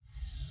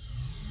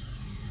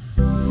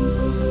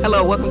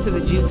Hello, welcome to the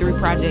Jude 3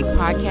 Project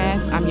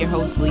podcast. I'm your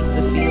host, Lisa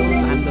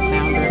Fields. I'm the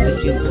founder of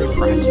the Jude 3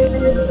 Project.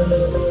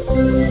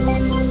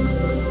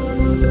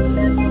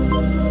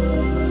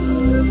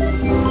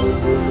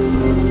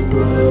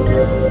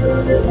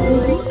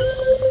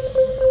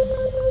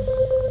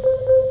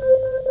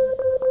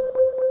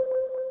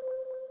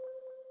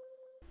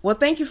 Well,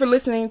 thank you for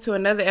listening to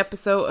another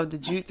episode of the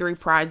Jude 3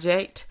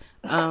 Project.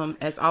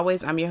 As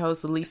always, I'm your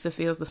host, Lisa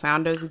Fields, the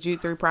founder of the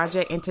Jude 3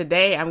 Project. And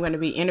today I'm going to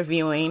be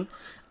interviewing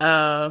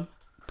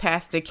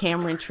Pastor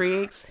Cameron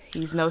Triggs.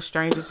 He's no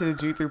stranger to the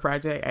Jude 3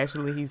 Project.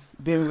 Actually, he's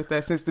been with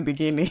us since the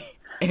beginning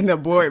and a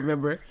board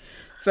member.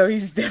 So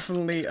he's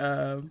definitely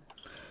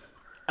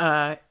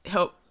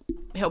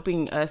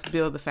helping us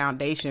build the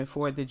foundation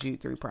for the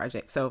Jude 3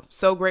 Project.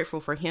 So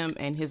grateful for him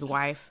and his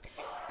wife.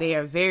 They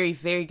are very,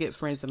 very good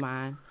friends of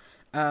mine.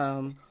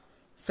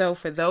 So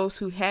for those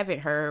who haven't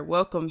heard,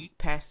 welcome,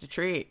 Pastor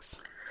Triggs.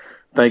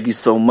 Thank you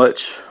so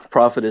much,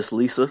 Prophetess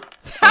Lisa.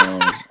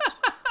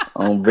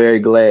 I'm very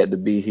glad to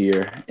be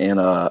here and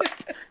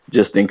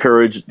just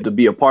encouraged to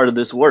be a part of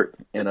this work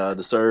and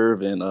to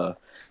serve. And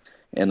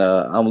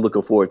I'm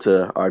looking forward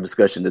to our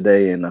discussion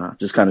today and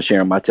just kind of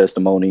sharing my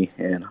testimony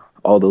and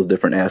all those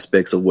different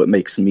aspects of what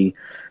makes me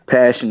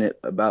passionate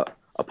about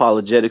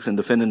apologetics and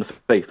defending the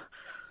faith.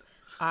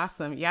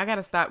 Awesome. Y'all got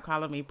to stop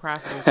calling me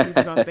prophet.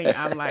 People going to think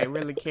I'm like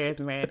really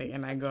charismatic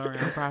and I go around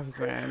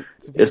prophesying.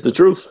 It's the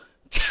truth.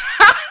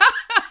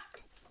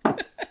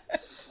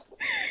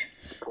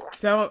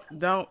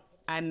 Don't.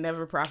 I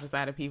never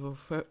prophesy to people,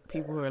 for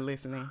people who are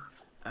listening.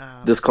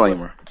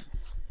 Disclaimer.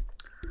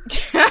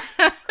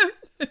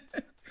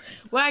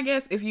 Well, I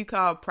guess if you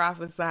call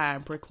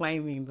prophesying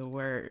proclaiming the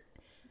word,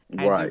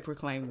 I do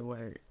proclaim the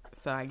word.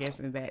 So I guess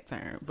in that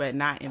term, but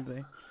not in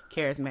the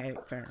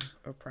charismatic term.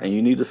 And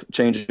you need to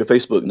change your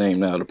Facebook name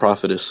now to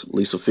Prophetess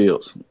Lisa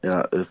Fields.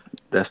 Yeah, if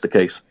that's the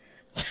case.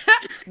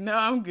 No,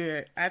 I'm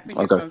good. I think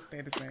it's going to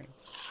stay the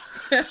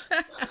same.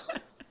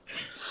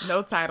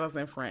 No titles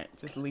in front,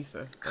 just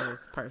Lisa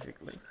goes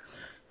perfectly.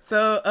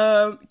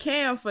 So,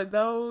 Cam, for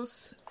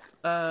those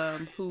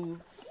who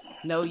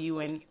know you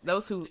and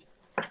those who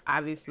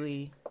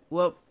obviously,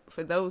 well,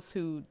 for those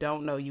who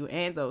don't know you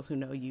and those who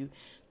know you,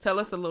 tell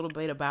us a little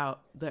bit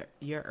about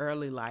your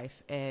early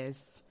life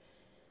as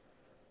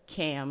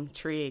Cam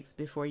Triggs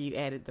before you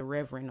added the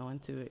Reverend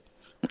onto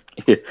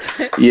it.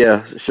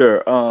 Yeah,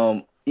 sure.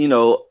 I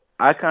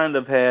kind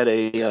of had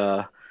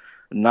a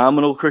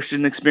nominal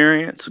Christian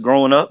experience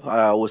growing up.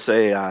 I would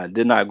say I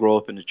did not grow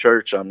up in the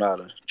church. I'm not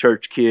a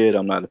church kid.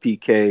 I'm not a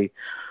PK,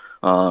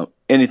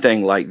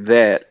 anything like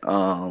that.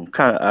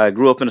 I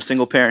grew up in a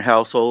single parent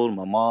household.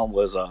 My mom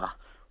was a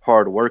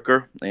hard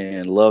worker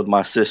and loved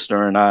my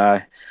sister and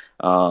I.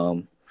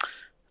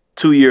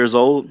 2 years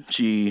old,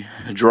 she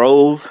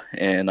drove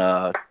and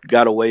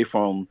got away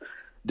from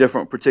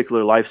different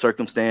particular life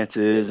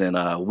circumstances,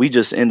 and we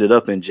just ended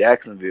up in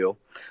Jacksonville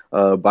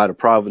by the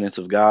providence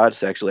of God.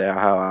 It's actually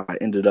how I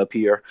ended up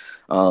here.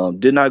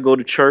 Did not go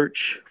to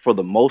church for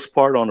the most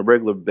part on a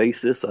regular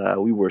basis.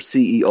 We were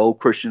CEO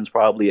Christians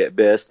probably at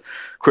best,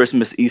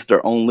 Christmas,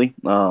 Easter only,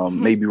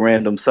 maybe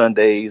random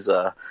Sundays.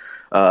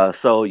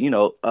 Wasn't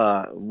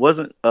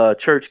a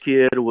church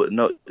kid with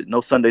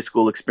no Sunday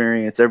school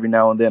experience. Every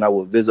now and then I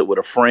would visit with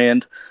a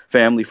friend,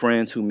 family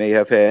friends who may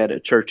have had a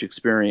church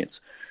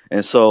experience.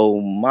 And so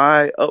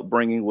my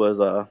upbringing was,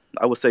 I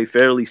would say,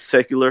 fairly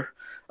secular,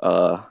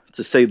 to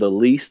say the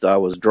least. I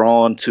was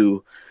drawn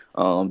to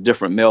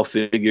different male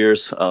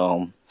figures,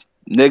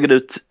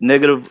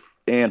 negative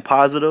and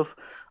positive,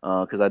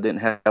 because I didn't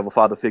have a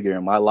father figure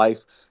in my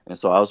life. And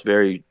so I was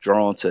very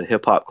drawn to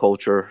hip hop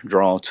culture,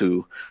 drawn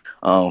to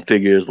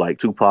figures like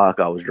Tupac.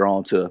 I was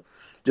drawn to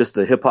just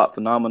the hip hop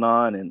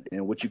phenomenon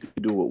and what you could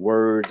do with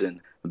words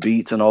and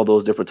beats and all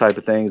those different type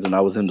of things. And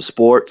I was into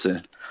sports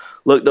and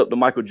looked up to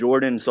Michael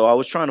Jordan. So I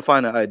was trying to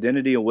find an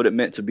identity and what it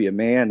meant to be a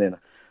man, and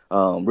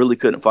really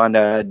couldn't find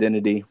that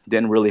identity.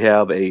 Didn't really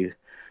have a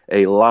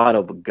lot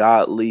of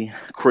godly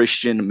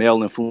Christian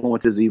male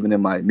influences, even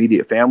in my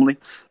immediate family.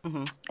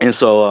 Mm-hmm. And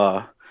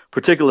so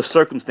particular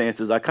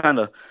circumstances, I kind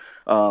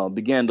of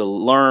began to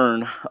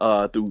learn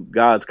through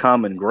God's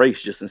common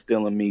grace, just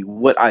instilling in me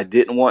what I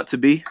didn't want to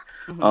be.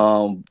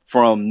 Mm-hmm.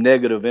 From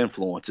negative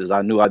influences.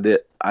 I knew I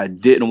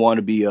didn't want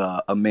to be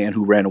a man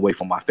who ran away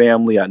from my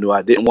family. I knew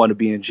I didn't want to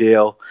be in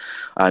jail.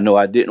 I know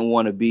I didn't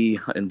want to be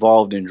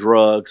involved in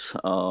drugs.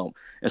 And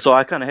so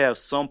I kind of have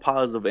some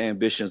positive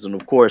ambitions. And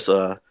of course,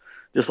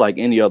 just like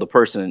any other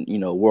person,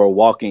 we're a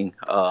walking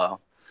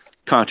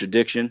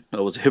contradiction.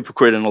 I was a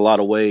hypocrite in a lot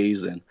of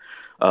ways. And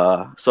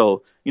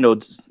so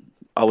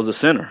I was a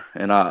sinner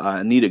and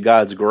I needed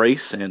God's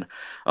grace. And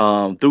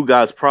through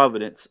God's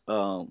providence,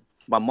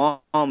 my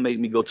mom made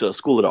me go to a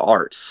school of the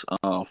arts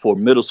for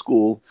middle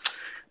school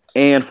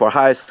and for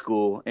high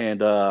school.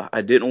 And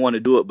I didn't want to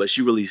do it, but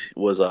she really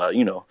was,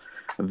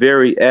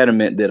 very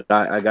adamant that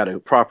I got a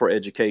proper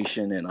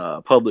education, and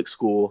public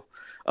school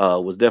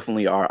was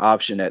definitely our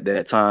option at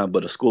that time.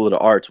 But a school of the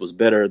arts was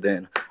better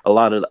than a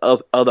lot of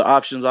the other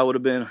options I would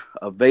have been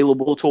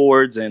available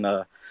towards. And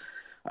I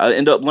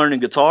ended up learning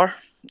guitar.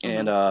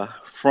 And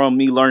from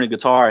me learning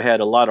guitar, I had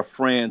a lot of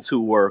friends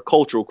who were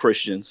cultural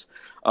Christians,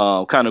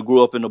 kind of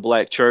grew up in the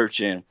black church,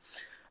 and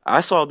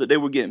I saw that they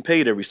were getting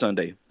paid every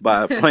Sunday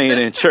by playing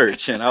in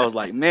church. And I was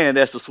like, man,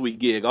 that's a sweet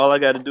gig. All I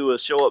got to do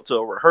is show up to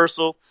a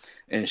rehearsal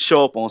and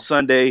show up on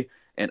Sunday,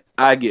 and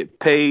I get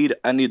paid.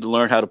 I need to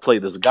learn how to play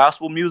this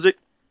gospel music.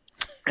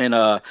 And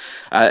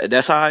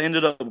that's how I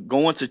ended up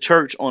going to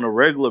church on a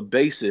regular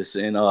basis.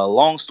 And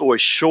long story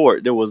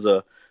short, there was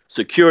a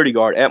security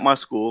guard at my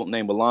school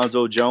named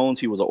Alonzo Jones.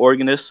 He was an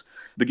organist,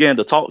 began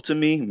to talk to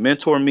me,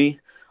 mentor me,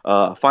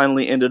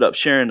 finally ended up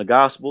sharing the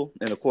gospel.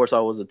 And, of course, I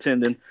was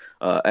attending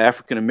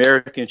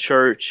African-American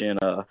church, and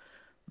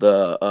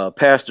the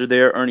pastor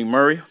there, Ernie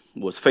Murray,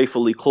 was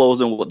faithfully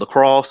closing with the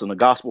cross and the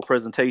gospel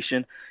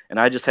presentation. And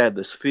I just had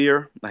this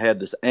fear. I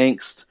had this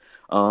angst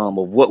of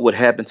what would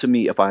happen to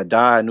me if I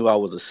died. I knew I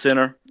was a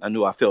sinner. I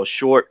knew I fell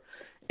short.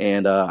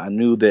 And I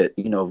knew that,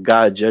 if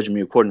God judged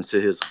me according to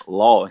his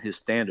law and his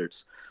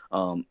standards,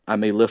 I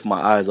may lift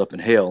my eyes up in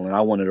hell. And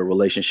I wanted a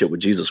relationship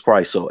with Jesus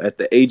Christ. So at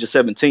the age of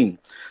 17,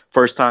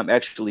 first time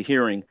actually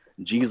hearing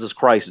Jesus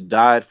Christ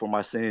died for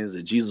my sins,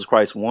 that Jesus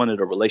Christ wanted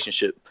a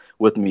relationship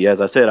with me. As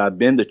I said, I've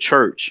been to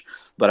church,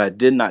 but I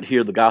did not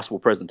hear the gospel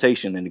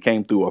presentation. And it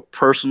came through a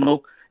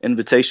personal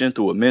invitation,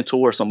 through a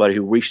mentor, somebody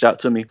who reached out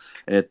to me,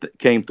 and it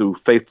came through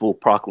faithful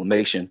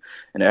proclamation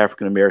in the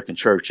African-American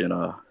church.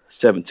 And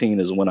 17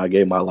 is when I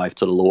gave my life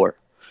to the Lord.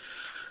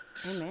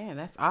 Amen.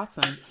 That's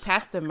awesome.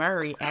 Pastor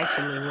Murray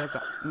actually was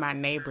my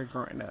neighbor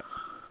growing up.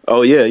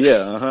 Oh,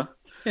 yeah.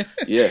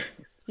 Yeah.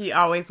 He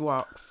always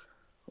walks.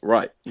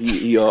 Right.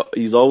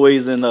 He's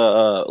always in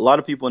a lot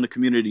of people in the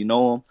community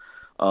know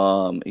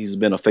him. He's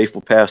been a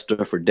faithful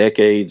pastor for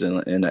decades.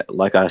 And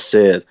like I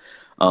said,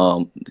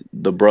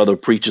 the brother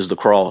preaches the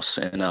cross,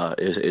 and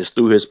it's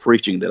through his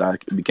preaching that I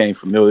became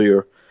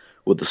familiar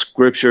with the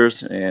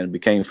scriptures and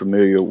became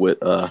familiar with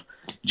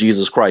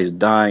Jesus Christ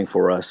dying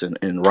for us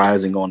and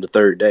rising on the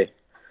third day.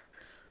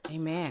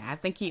 Amen. I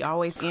think he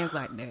always ends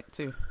like that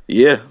too.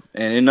 Yeah,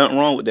 and ain't nothing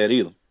wrong with that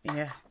either.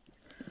 Yeah.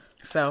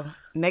 So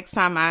next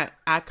time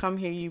I come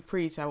hear you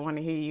preach, I want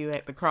to hear you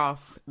at the cross,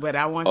 but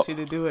I want you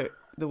to do it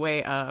the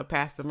way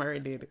Pastor Murray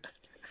did it.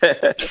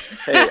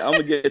 Hey, I'm going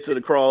to get to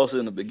the cross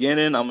in the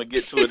beginning, I'm going to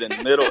get to it in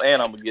the middle, and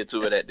I'm going to get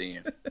to it at the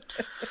end.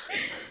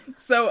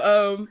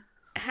 So,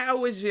 how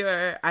was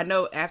I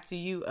know after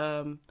you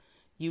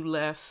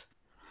left,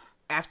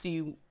 after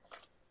you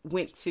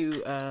went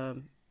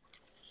to,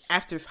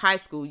 after high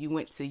school, you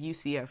went to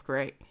UCF,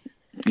 correct?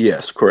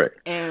 Yes,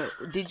 correct. And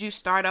did you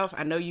start off,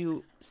 I know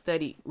you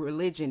studied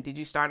religion, did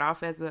you start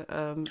off as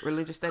a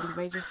religious studies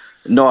major?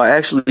 No, I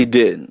actually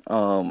didn't.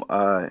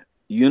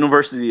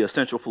 University of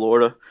Central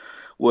Florida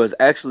was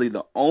actually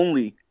the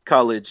only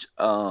college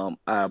I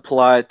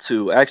applied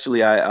to.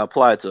 Actually, I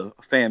applied to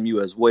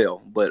FAMU as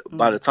well. But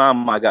by the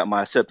time I got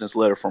my acceptance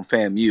letter from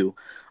FAMU,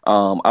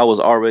 I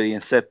was already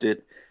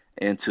accepted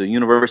into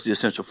University of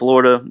Central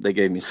Florida. They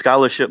gave me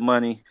scholarship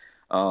money.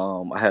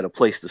 I had a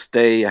place to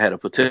stay. I had a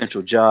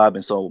potential job.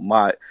 And so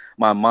my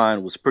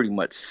mind was pretty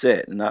much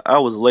set. And I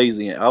was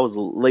lazy. I was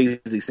a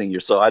lazy senior.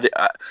 So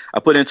I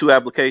put in 2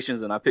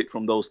 applications, and I picked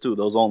from those 2.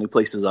 Those are the only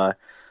places I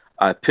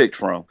picked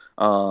from.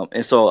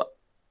 And so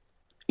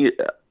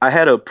I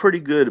had a pretty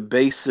good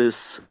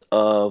basis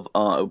of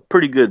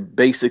pretty good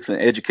basics in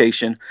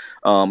education.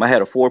 I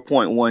had a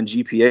 4.1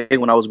 GPA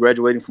when I was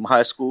graduating from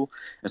high school.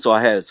 And so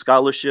I had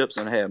scholarships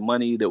and I had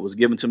money that was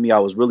given to me. I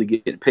was really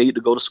getting paid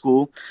to go to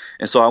school.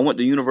 And so I went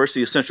to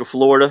University of Central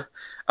Florida.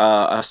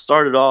 I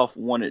started off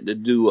wanting to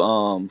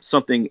do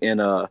something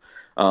in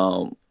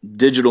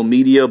digital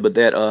media, but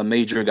that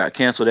major got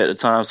canceled at the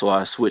time. So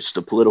I switched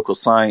to political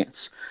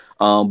science.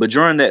 But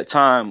during that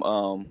time,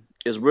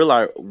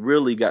 I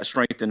really got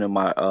strengthened in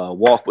my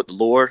walk with the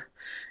Lord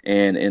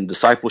and in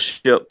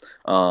discipleship.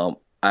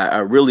 I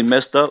really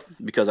messed up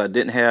because I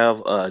didn't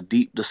have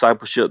deep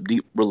discipleship,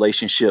 deep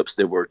relationships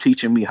that were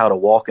teaching me how to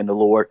walk in the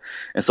Lord.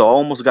 And so I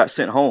almost got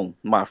sent home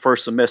my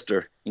first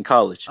semester in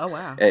college. Oh,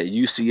 wow. At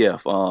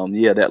UCF.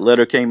 That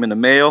letter came in the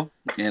mail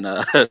and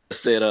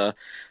said,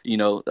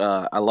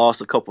 I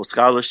lost a couple of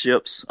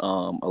scholarships.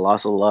 I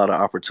lost a lot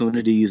of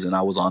opportunities, and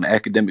I was on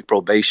academic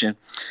probation.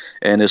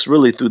 And it's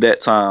really through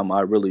that time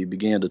I really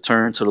began to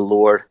turn to the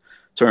Lord,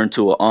 turn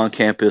to an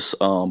on-campus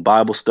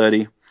Bible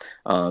study.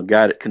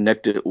 Got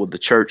connected with the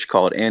church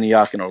called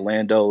Antioch in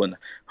Orlando and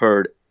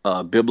heard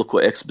biblical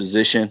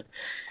exposition.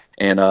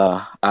 And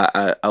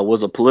I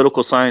was a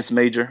political science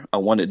major. I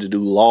wanted to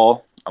do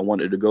law. I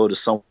wanted to go to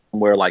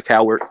somewhere like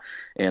Howard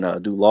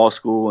and do law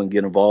school and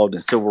get involved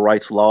in civil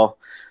rights law.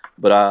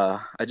 But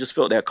I just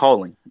felt that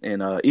calling.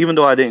 And even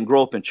though I didn't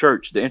grow up in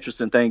church, the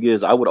interesting thing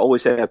is I would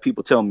always have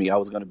people tell me I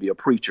was going to be a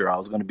preacher. I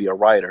was going to be a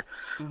writer.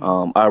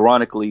 Mm-hmm.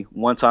 Ironically,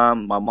 one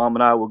time my mom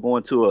and I were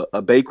going to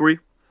a bakery,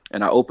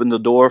 and I opened the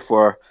door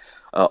for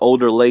an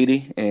older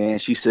lady,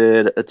 and she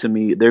said to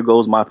me, "There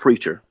goes my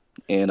preacher."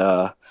 And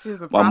she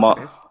was a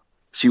prophetess.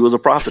 She was a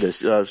prophetess.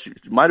 She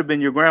might have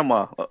been your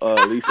grandma,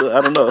 Lisa.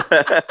 I don't know.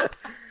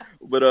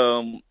 But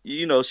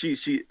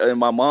she and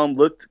my mom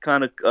looked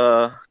kind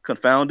of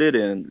confounded,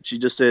 and she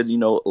just said, a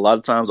lot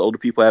of times older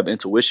people have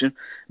intuition,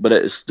 but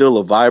it's still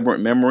a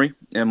vibrant memory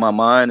in my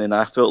mind, and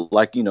I felt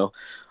like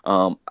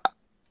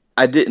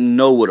I didn't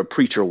know what a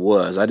preacher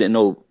was. I didn't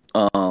know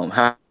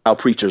how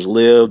preachers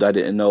lived. I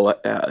didn't know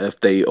if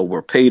they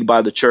were paid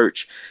by the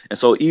church, and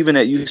so even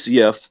at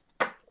UCF,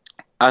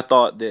 I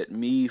thought that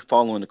me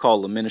following the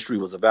call of ministry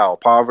was a vow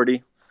of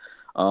poverty.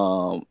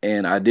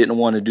 And I didn't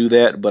want to do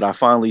that, but I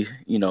finally,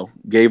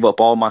 gave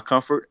up all my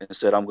comfort and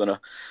said, I'm going to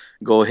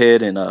go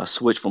ahead and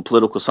switch from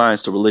political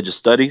science to religious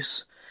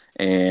studies.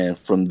 And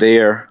from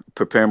there,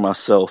 prepare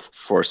myself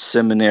for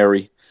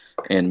seminary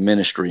and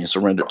ministry and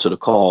surrender to the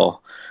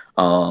call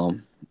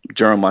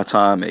during my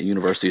time at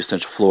University of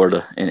Central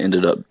Florida, and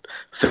ended up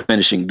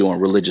finishing doing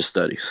religious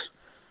studies.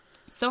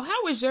 So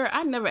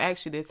I never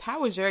asked you this,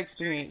 how was your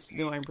experience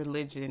doing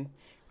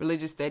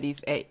religious studies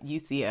at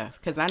UCF?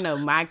 Because I know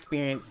my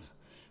experience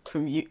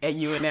from at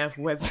UNF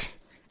was,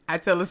 I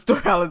tell a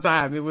story all the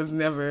time, it was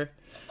never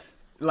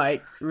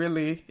like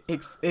really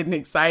an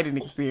exciting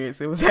experience.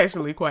 It was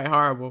actually quite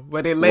horrible,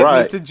 but it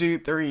led me to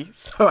Jude 3,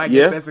 so I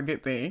guess that's a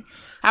good thing.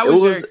 How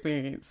was your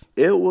experience?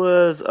 It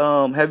was,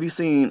 have you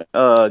seen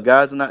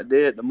God's Not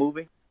Dead, the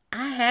movie?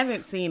 I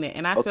haven't seen it,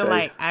 and I feel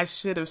like I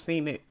should have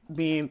seen it,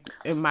 being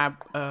in my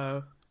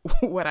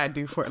what I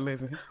do for a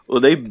living. Well,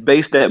 they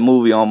based that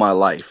movie on my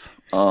life.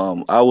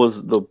 I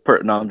was no,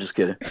 I'm just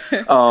kidding.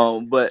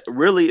 But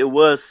really, it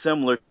was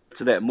similar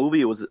to that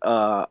movie. It was,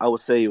 I would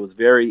say, it was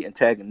very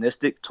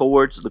antagonistic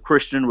towards the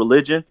Christian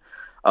religion.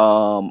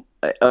 Or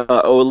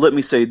let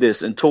me say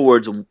this, and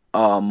towards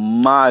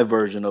my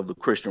version of the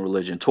Christian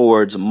religion,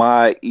 towards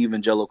my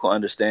evangelical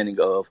understanding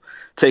of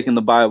taking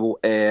the Bible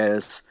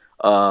as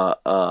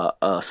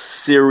a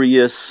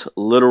serious,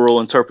 literal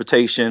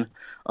interpretation.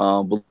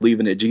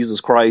 Believing that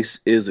Jesus Christ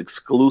is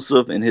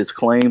exclusive in his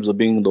claims of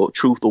being the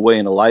truth, the way,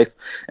 and the life.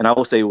 And I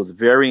would say it was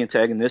very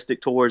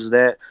antagonistic towards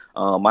that.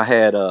 I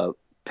had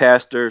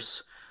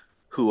pastors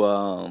who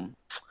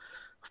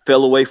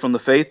fell away from the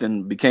faith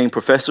and became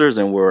professors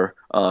and were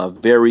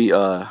very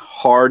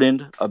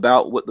hardened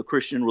about what the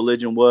Christian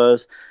religion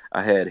was.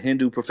 I had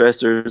Hindu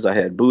professors, I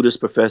had Buddhist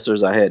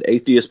professors, I had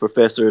atheist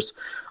professors,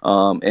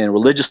 and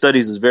religious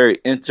studies is very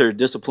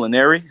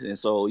interdisciplinary. And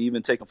so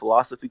even taking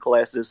philosophy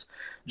classes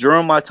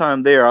during my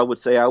time there, I would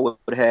say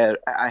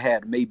I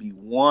had maybe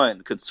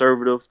one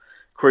conservative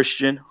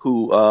Christian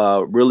who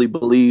really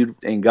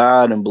believed in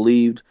God and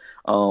believed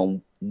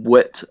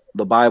what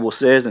the Bible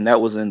says, and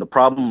that was in The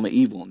Problem of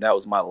Evil. And that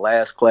was my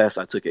last class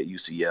I took at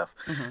UCF.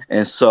 Mm-hmm.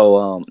 And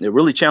so it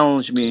really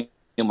challenged me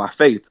in my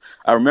faith.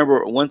 I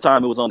remember one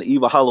time it was on the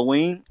eve of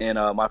Halloween, and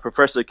my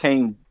professor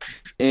came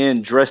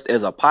in dressed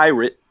as a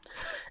pirate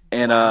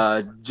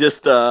and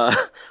just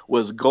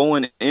was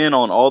going in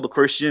on all the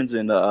Christians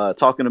and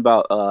talking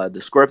about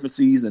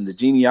discrepancies in the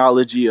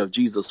genealogy of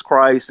Jesus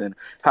Christ and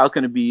how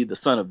can it be the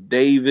son of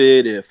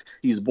David if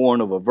he's born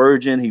of a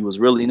virgin. He was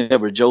really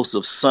never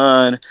Joseph's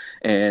son,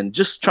 and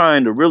just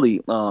trying to really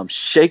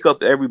shake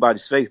up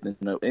everybody's faith.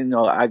 And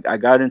I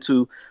got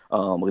into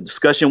a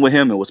discussion with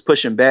him and was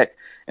pushing back.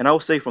 And I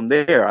would say from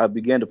there, I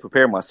began to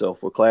prepare myself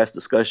for class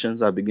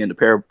discussions. I began to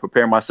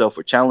prepare myself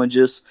for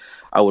challenges.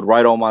 I would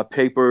write all my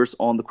papers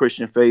on the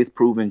Christian faith,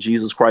 proving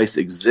Jesus Christ's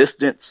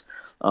existence,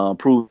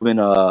 proving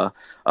how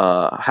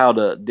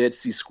the Dead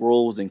Sea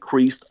Scrolls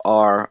increased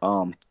our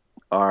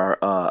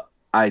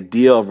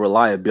idea of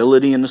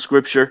reliability in the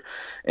Scripture.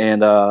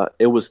 And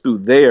it was through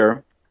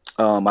there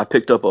I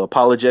picked up an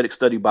apologetic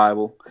study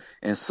Bible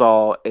and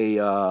saw a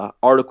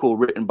article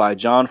written by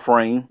John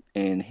Frame,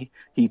 and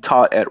he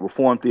taught at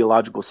Reformed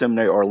Theological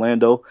Seminary,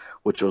 Orlando,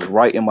 which was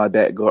right in my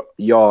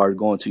backyard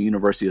going to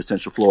University of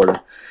Central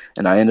Florida.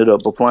 And I ended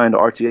up applying to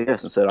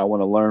RTS and said, I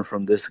want to learn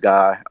from this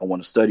guy. I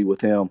want to study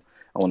with him.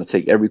 I want to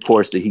take every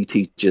course that he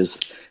teaches.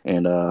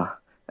 And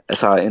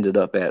that's how I ended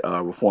up at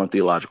Reformed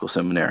Theological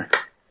Seminary.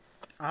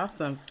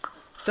 Awesome.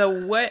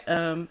 So what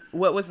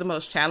was the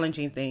most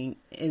challenging thing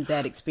in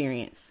that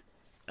experience?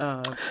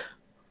 The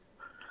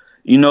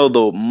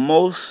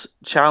most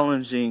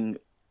challenging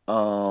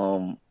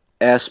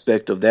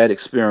aspect of that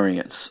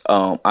experience,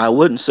 I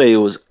wouldn't say it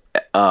was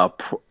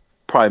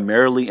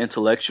primarily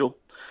intellectual.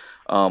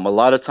 A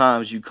lot of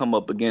times you come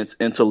up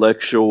against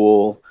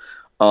intellectual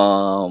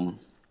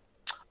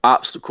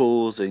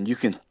obstacles, and you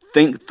can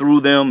think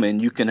through them,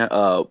 and you can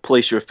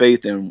place your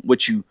faith in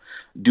what you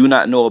do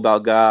not know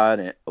about God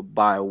and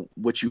by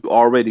what you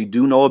already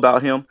do know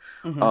about him.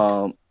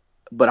 Mm-hmm.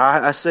 But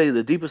I say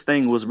the deepest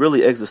thing was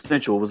really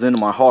existential. It was in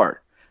my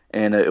heart.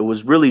 And it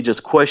was really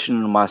just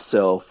questioning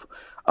myself,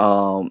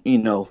 how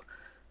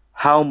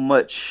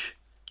much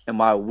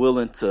am I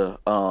willing to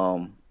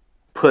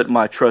put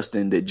my trust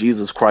in that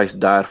Jesus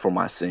Christ died for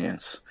my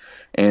sins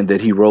and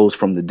that he rose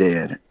from the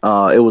dead.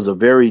 It was a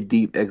very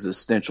deep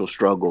existential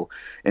struggle,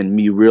 and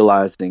me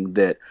realizing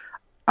that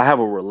I have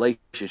a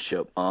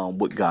relationship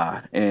with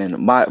God, and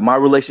my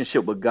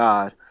relationship with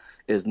God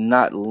is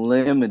not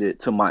limited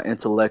to my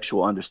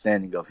intellectual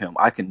understanding of him.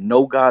 I can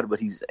know God, but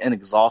he's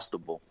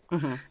inexhaustible.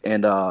 Mm-hmm.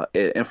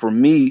 And for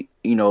me,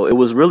 you know, it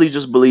was really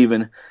just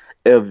believing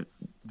if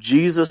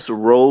Jesus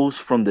rose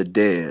from the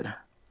dead,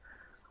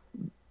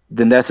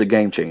 then that's a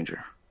game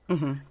changer.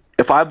 Mm-hmm.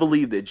 If I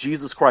believe that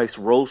Jesus Christ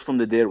rose from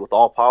the dead with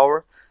all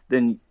power,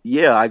 then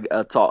yeah,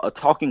 a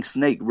talking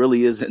snake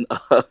really isn't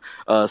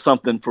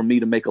something for me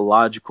to make a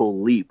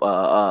logical leap.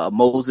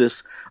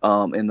 Moses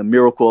and the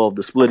miracle of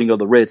the splitting of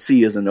the Red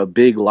Sea isn't a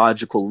big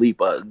logical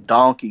leap. A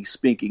donkey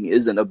speaking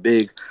isn't a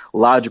big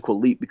logical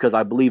leap, because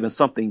I believe in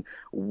something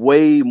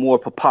way more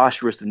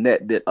preposterous than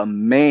that, that a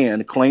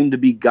man claimed to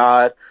be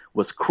God,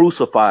 was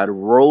crucified,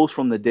 rose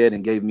from the dead,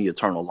 and gave me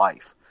eternal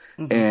life.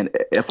 Mm-hmm. And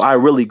if I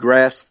really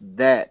grasped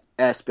that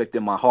aspect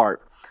in my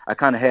heart, I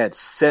kind of had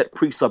set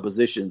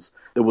presuppositions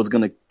that was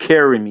going to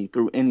carry me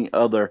through any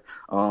other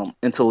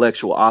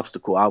intellectual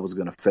obstacle I was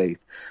going to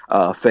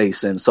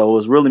face. And so it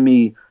was really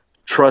me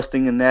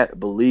trusting in that,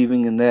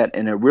 believing in that,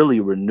 and it really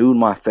renewed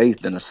my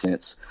faith in a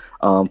sense,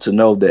 to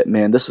know that,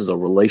 man, this is a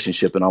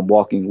relationship and I'm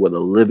walking with a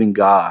living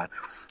God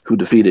who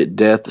defeated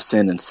death,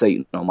 sin, and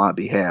Satan on my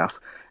behalf.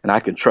 And I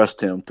can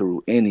trust him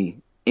through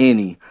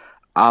any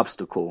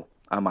obstacle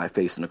I might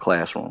face in the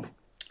classroom.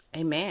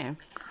 Amen.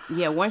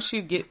 Yeah, once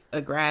you get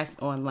a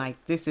grasp on, like,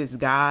 this is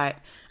God.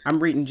 I'm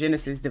reading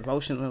Genesis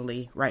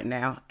devotionally right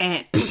now.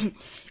 And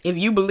if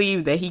you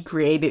believe that he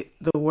created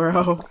the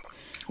world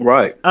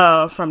right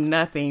from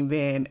nothing,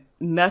 then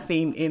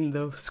nothing in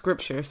the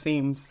scripture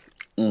seems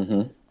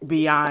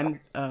beyond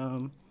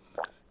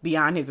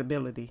his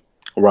ability.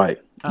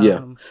 Right.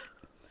 Yeah.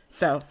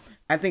 So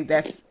I think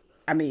that's,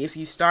 I mean, if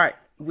you start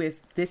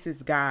with this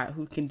is God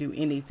who can do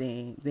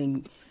anything,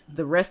 then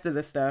the rest of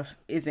the stuff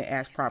isn't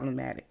as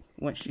problematic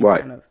once you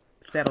kind of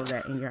settle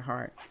that in your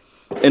heart.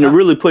 And it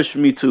really pushed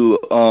me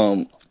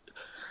to,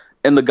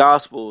 in the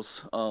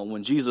Gospels,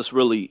 when Jesus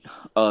really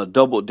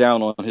doubled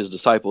down on his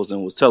disciples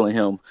and was telling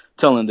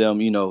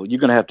them, you know, you're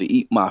going to have to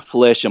eat my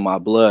flesh and my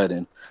blood.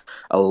 And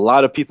a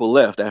lot of people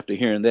left after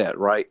hearing that,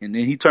 right? And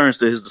then he turns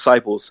to his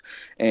disciples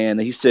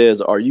and he says,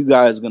 are you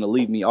guys going to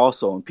leave me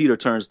also? And Peter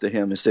turns to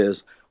him and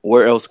says,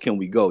 where else can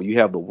we go? You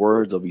have the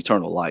words of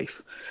eternal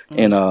life.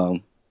 Mm-hmm.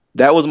 And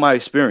that was my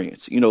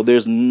experience. You know,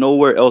 there's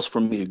nowhere else for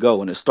me to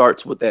go. And it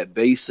starts with that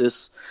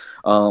basis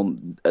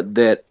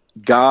that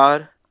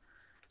God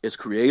is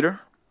creator.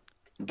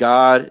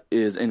 God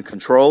is in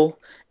control.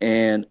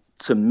 And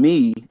to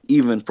me,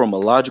 even from a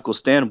logical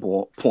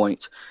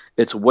standpoint,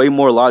 it's way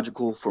more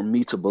logical for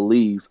me to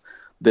believe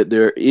that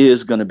there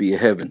is going to be a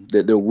heaven,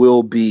 that there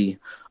will be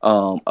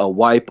a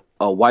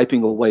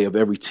wiping away of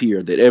every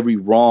tear, that every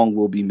wrong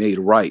will be made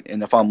right.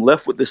 And if I'm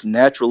left with this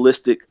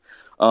naturalistic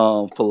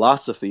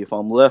philosophy, if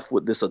I'm left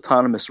with this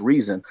autonomous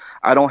reason,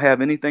 I don't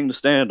have anything to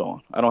stand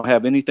on. I don't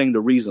have anything to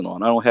reason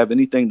on. I don't have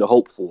anything to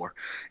hope for.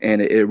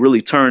 And it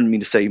really turned me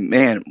to say,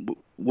 man,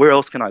 where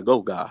else can I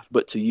go, God,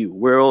 but to you?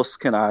 Where else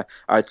can I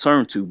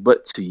turn to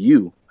but to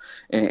you?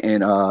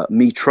 And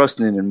me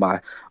trusting in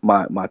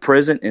my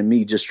present, and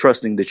me just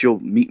trusting that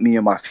you'll meet me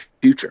in my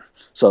future.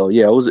 So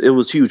yeah, it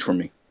was huge for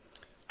me.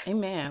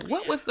 Amen.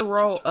 What was the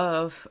role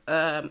of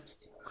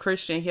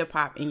Christian hip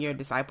hop in your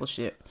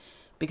discipleship?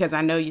 Because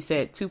I know you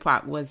said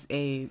Tupac was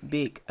a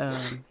big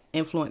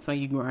influence on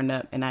you growing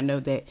up. And I know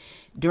that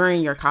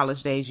during your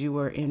college days, you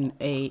were in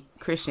a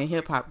Christian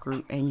hip hop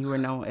group and you were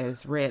known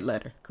as Red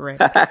Letter,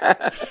 correct?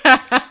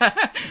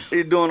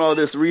 You're doing all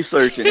this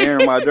research and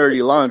airing my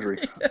dirty laundry.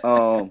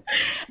 Yeah,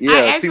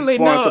 I actually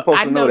know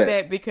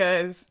that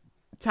because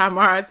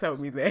Tamara told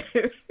me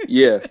that.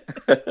 Yeah.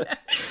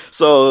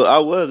 So I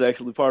was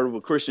actually part of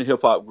a Christian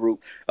hip hop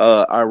group.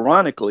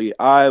 Ironically,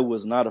 I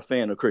was not a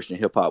fan of Christian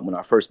hip hop when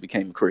I first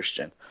became a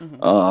Christian.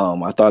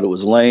 Mm-hmm. I thought it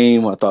was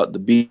lame. I thought the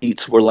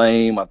beats were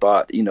lame. I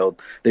thought, you know,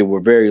 they were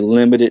very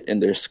limited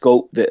in their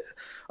scope, that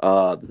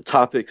the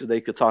topics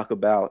they could talk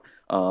about.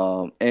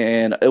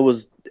 And it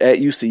was at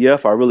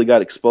UCF I really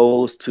got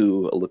exposed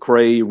to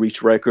Lecrae,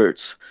 Reach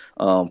Records,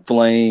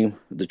 Flame,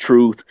 The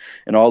Truth,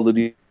 and all of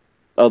the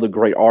other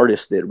great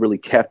artists that really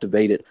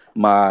captivated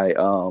my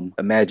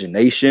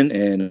imagination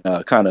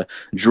and kind of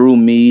drew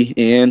me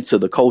into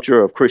the culture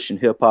of Christian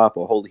hip hop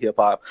or holy hip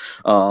hop.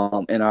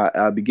 And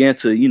I began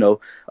to, you know,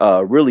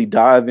 really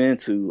dive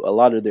into a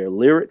lot of their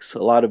lyrics.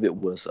 A lot of it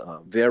was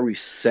very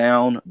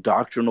sound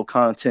doctrinal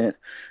content.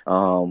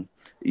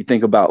 You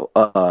think about,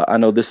 I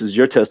know this is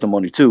your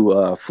testimony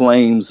too,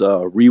 Flame's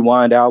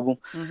Rewind album,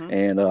 mm-hmm.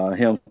 and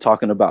him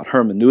talking about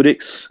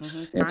hermeneutics,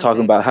 mm-hmm. and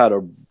talking about how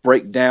to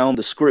break down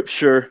the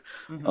scripture.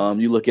 Mm-hmm.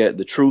 You look at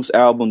the Truth's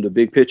album, The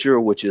Big Picture,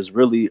 which is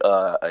really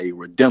a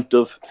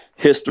redemptive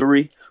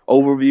history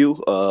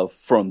overview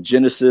from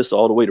Genesis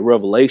all the way to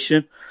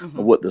Revelation, mm-hmm.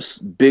 of what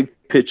the big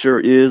picture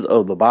is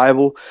of the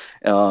Bible.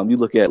 You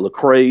look at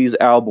Lecrae's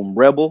album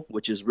Rebel,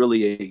 which is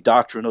really a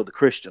doctrine of the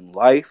Christian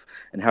life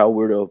and how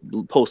we're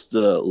supposed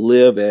to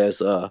live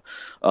as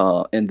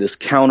in this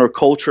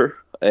counterculture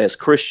as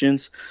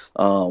Christians,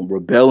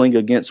 rebelling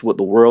against what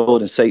the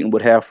world and Satan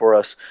would have for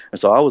us. And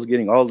so I was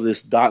getting all of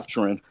this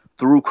doctrine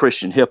through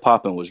Christian hip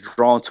hop and was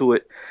drawn to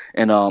it,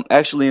 and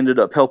actually ended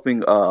up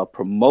helping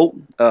promote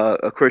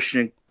a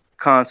Christian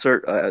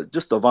concert,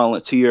 just a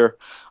volunteer,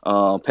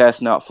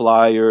 passing out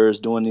flyers,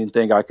 doing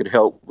anything I could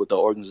help with the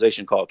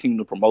organization called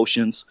Kingdom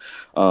Promotions.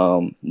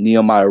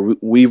 Nehemiah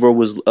Weaver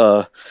was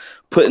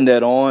putting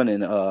that on,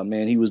 and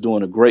man, he was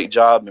doing a great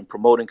job in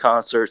promoting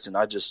concerts, and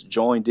I just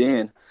joined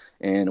in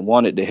and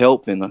wanted to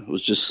help, and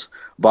was just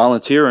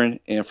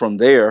volunteering. And from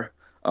there,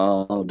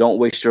 Don't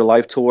Waste Your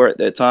Life tour at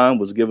that time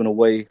was giving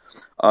away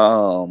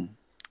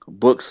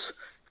books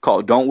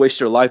called Don't Waste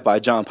Your Life by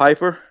John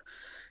Piper.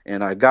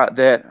 And I got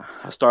that.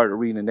 I started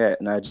reading that,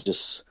 and I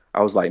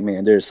was like,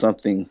 man, there's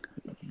something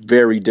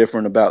very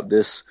different about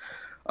this,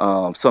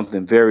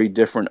 something very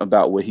different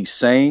about what he's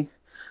saying,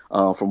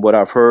 from what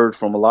I've heard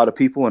from a lot of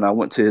people. And I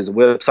went to his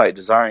website,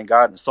 Desiring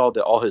God, and saw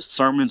that all his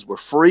sermons were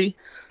free,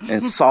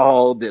 and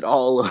saw that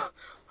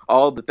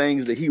all the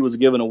things that he was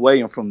giving away.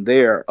 And from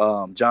there,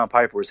 John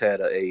Piper's had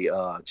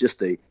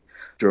just a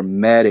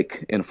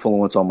dramatic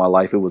influence on my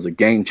life. It was a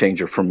game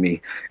changer for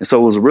me. And so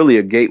it was really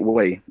a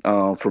gateway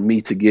for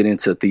me to get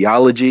into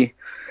theology.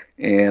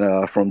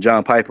 And from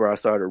John Piper, I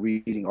started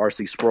reading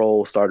R.C.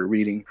 Sproul, started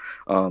reading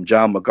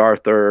John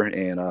MacArthur,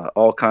 and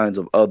all kinds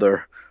of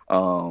other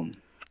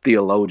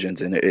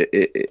theologians. And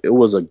it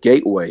was a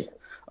gateway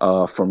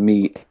for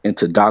me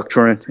into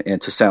doctrine and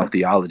to sound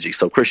theology.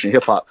 So Christian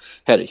hip hop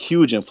had a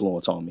huge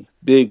influence on me,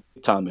 big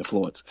time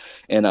influence.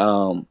 And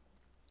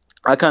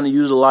I kind of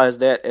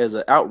utilized that as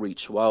an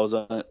outreach while I was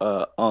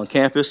on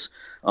campus.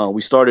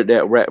 We started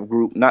that rap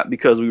group not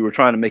because we were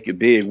trying to make it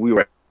big. We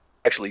were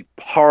actually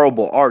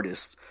horrible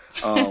artists.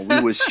 We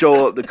would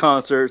show up to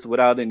concerts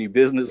without any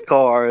business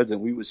cards,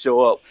 and we would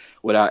show up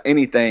without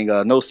anything,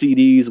 no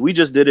CDs. We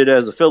just did it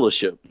as a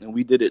fellowship, and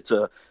we did it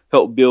to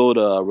help build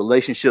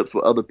relationships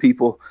with other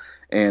people.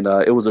 And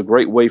it was a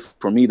great way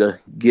for me to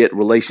get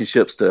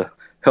relationships to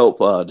help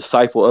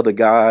disciple other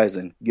guys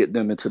and get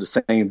them into the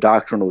same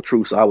doctrinal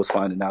truths I was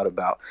finding out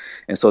about.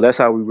 And so that's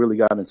how we really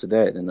got into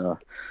that. And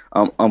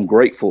I'm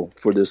grateful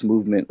for this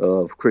movement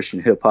of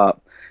Christian hip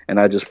hop. And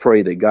I just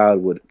pray that God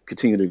would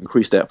continue to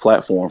increase that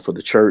platform for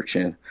the church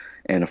and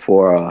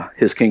for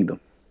his kingdom.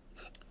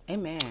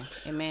 Amen.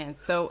 Amen.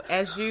 So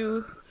as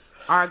you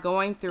are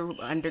going through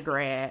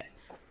undergrad,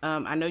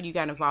 I know you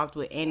got involved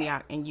with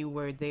Antioch, and you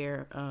were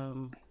their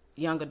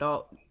young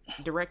adult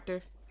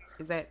director.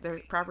 Is that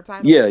the proper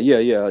title? Yeah.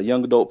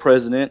 Young adult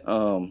president.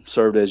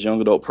 Served as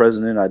young adult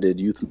president. I did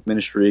youth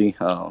ministry,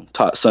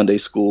 taught Sunday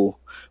school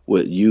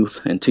with youth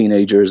and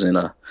teenagers,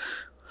 and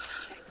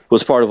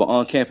was part of an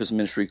on-campus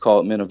ministry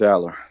called Men of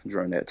Valor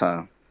during that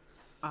time.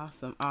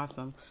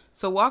 Awesome.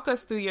 So walk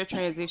us through your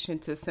transition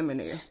to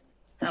seminary.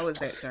 How was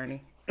that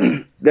journey?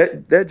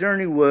 That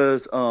journey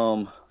was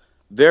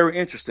very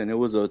interesting. It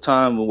was a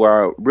time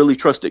where I really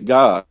trusted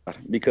God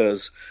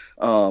because,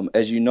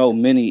 as you know,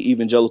 many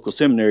evangelical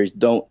seminaries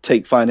don't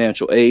take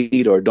financial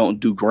aid or don't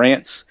do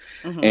grants.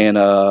 Mm-hmm. And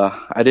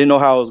I didn't know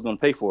how I was going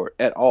to pay for it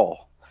at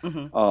all.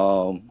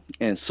 Mm-hmm.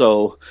 And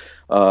so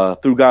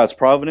through God's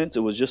providence, it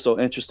was just so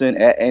interesting.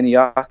 At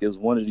Antioch, it was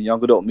one of the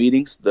young adult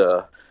meetings.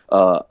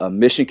 A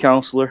mission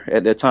counselor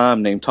at that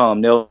time named Tom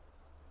Nell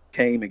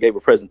came and gave a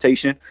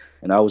presentation,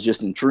 and I was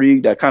just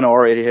intrigued. I kind of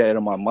already had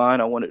in my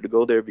mind I wanted to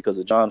go there because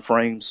of John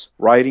Frame's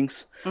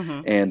writings,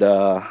 mm-hmm. and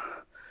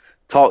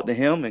talked to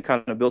him and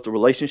kind of built a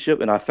relationship.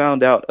 And I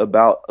found out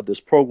about this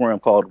program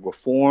called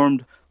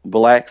Reformed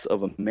Blacks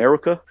of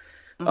America.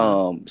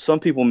 Mm-hmm. Some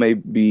people may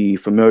be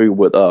familiar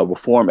with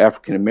Reformed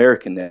African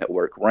American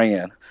Network,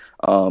 RAN.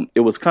 It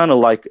was kind of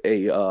like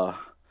a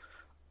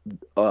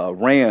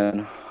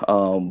RAN,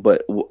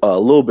 but a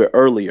little bit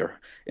earlier.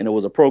 And it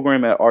was a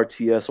program at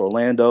RTS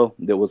Orlando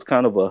that was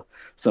kind of a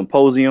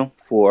symposium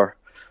for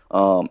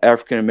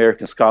African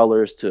American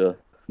scholars to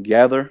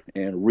gather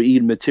and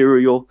read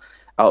material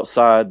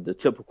outside the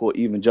typical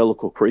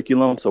evangelical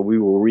curriculum. So we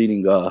were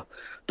reading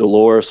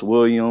Dolores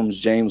Williams,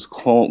 James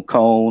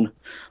Cone,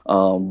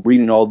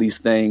 reading all these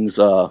things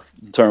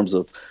in terms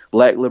of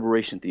Black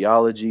liberation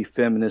theology,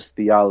 feminist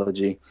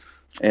theology.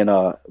 And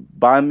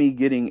by me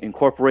getting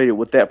incorporated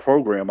with that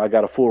program, I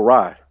got a full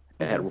ride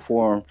at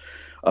Reformed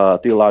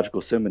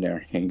Theological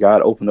Seminary, and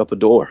God opened up a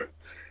door,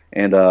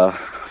 and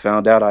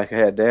found out I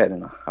had that,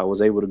 and I was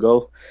able to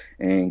go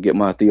and get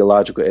my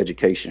theological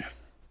education.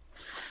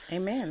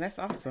 Amen. That's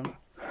awesome.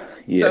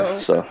 Yeah.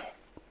 So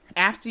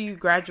after you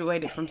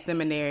graduated from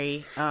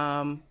seminary,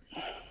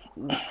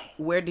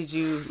 where did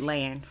you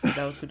land, for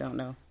those who don't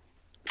know?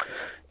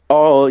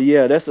 Oh,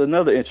 yeah, that's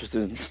another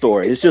interesting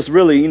story. It's just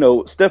really,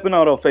 stepping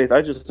out on faith.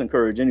 I just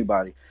encourage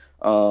anybody,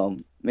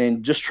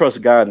 man, just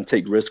trust God and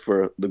take risk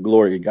for the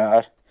glory of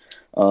God,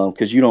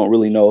 because you don't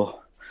really know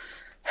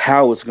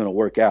how it's going to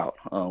work out.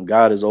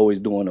 God is always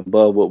doing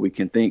above what we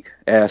can think,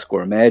 ask,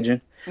 or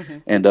imagine. Mm-hmm.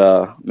 And,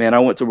 man, I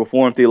went to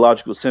Reformed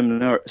Theological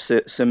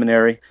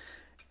Seminary.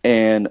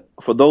 And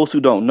for those who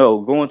don't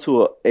know, going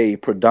to a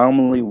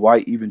predominantly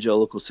white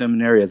evangelical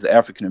seminary as an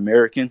African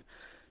American,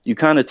 you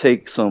kind of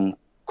take some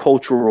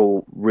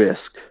cultural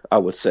risk, I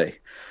would say,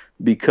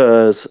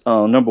 because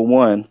number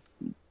one,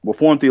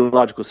 Reformed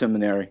Theological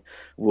Seminary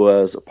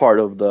was a part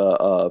of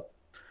the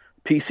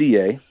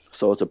PCA,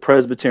 so it's a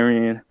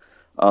Presbyterian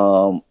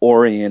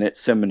oriented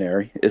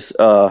seminary. It's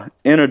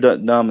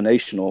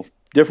interdenominational.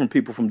 Different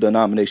people from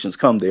denominations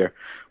come there,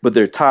 but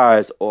their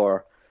ties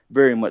are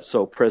very much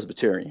so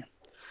Presbyterian.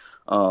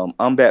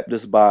 I'm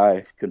Baptist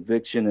by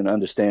conviction and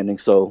understanding,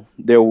 so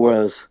there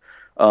was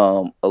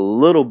a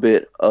little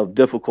bit of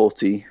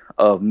difficulty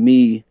of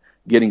me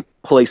getting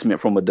placement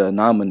from a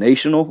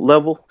denominational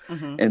level,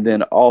 and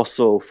then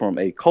also from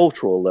a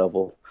cultural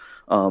level,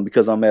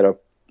 because I'm at a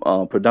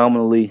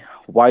predominantly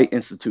white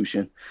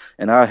institution,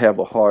 and I have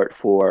a heart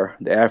for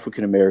the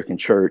African American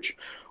church,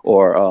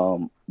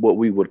 or what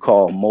we would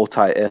call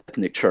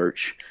multi-ethnic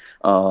church.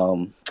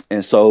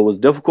 And so it was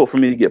difficult for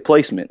me to get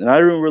placement, and I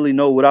didn't really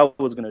know what I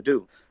was going to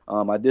do.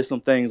 I did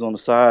some things on the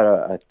side.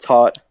 I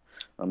taught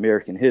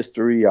American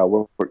history. I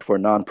worked for a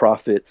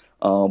nonprofit,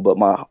 but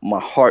my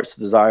heart's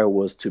desire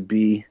was to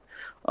be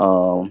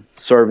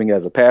serving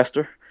as a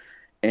pastor.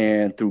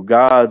 And through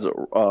God's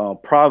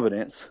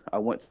providence, I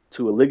went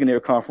to a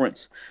Ligonier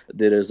conference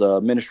that is a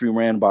ministry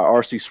ran by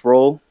R.C.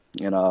 Sproul,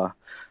 and I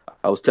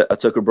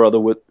took a brother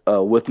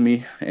with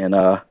me,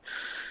 and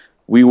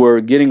we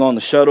were getting on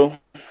the shuttle.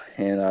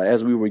 And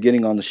as we were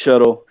getting on the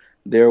shuttle,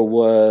 there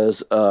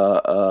was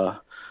a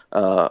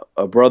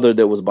brother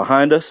that was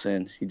behind us,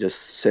 and he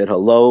just said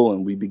hello,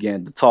 and we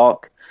began to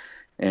talk.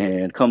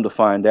 And come to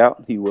find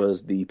out, he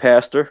was the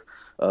pastor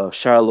of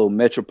Shiloh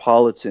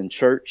Metropolitan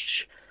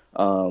Church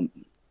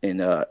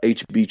in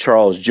H.B.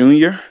 Charles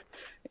Jr.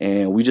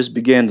 And we just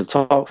began to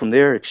talk from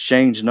there,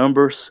 exchange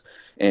numbers.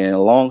 And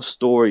long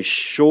story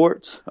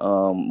short,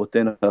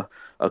 within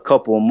a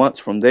couple of months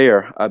from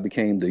there, I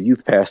became the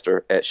youth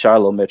pastor at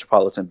Shiloh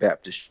Metropolitan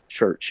Baptist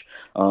Church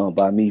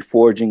by me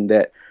forging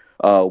that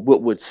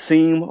what would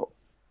seem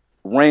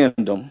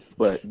random,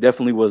 but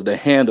definitely was the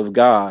hand of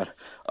God,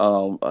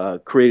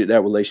 created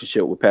that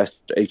relationship with Pastor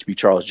H.B.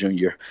 Charles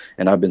Jr.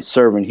 And I've been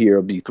serving here.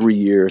 It'll be 3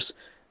 years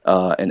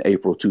in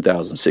April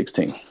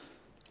 2016.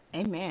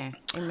 Amen.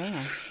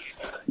 Amen.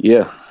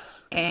 Yeah.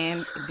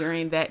 And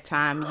during that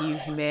time, you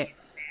met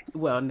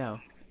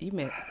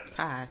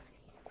Ty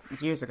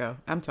years ago.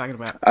 I'm talking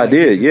about. I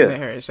did, yeah. Met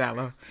her at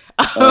Shiloh.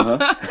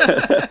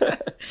 Uh-huh.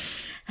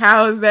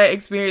 How has that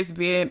experience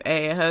being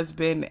a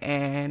husband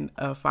and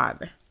a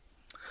father?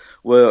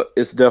 Well,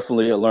 it's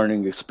definitely a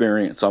learning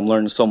experience. I'm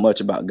learning so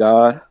much about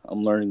God.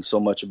 I'm learning so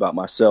much about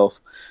myself,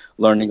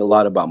 learning a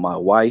lot about my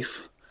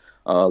wife,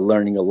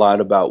 learning a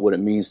lot about what it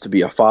means to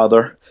be a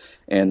father.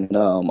 And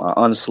I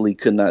honestly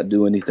could not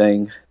do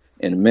anything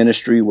in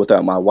ministry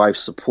without my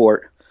wife's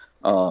support.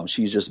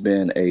 She's just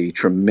been a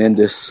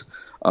tremendous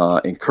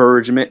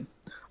encouragement.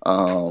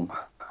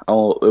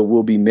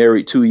 We'll be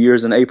married 2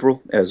 years in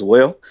April as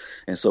well.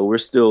 And so we're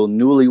still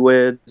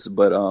newlyweds,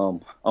 but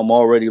I'm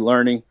already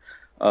learning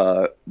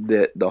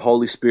that the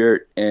Holy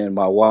Spirit and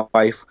my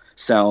wife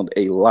sound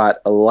a lot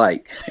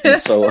alike. And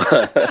so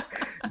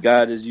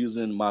God is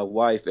using my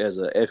wife as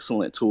an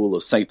excellent tool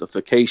of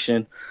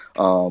sanctification,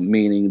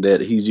 meaning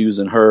that he's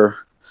using her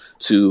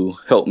to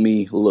help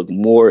me look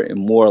more and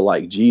more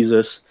like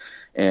Jesus.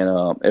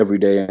 And every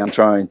day I'm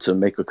trying to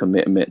make a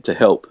commitment to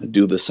help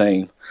do the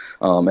same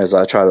as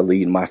I try to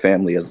lead my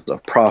family as a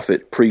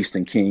prophet, priest,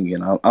 and king.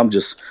 And I'm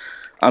just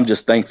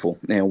thankful.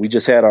 And we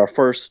just had our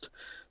first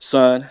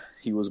son.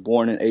 He was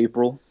born in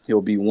April.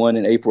 He'll be 1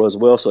 in April as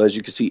well. So as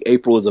you can see,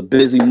 April is a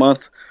busy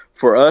month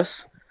for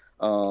us.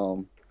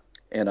 I'm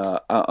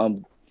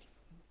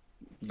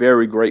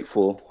very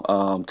grateful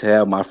to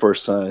have my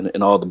first son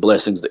and all the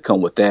blessings that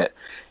come with that.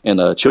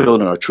 And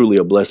children are truly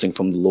a blessing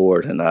from the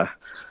Lord. And I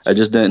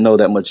just didn't know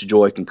that much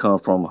joy can come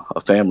from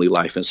a family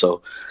life. And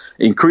so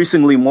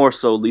increasingly more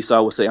so, Lisa, I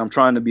would say I'm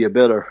trying to be a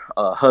better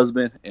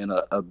husband and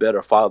a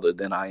better father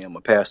than I am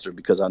a pastor,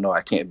 because I know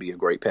I can't be a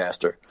great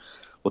pastor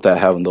without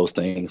having those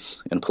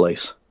things in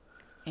place.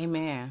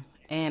 Amen.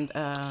 And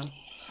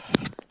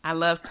I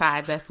love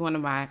Ty. That's one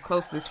of my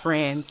closest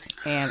friends.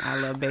 And I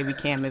love baby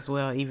Cam as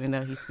well, even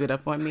though he spit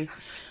up on me.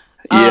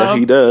 Yeah,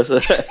 he does.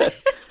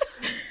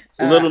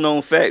 Little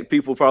known fact,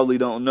 people probably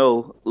don't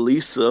know,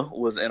 Lisa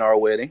was in our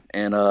wedding,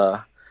 and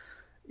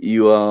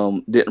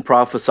you didn't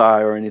prophesy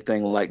or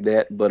anything like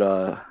that,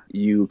 but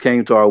you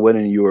came to our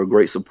wedding, and you were a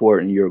great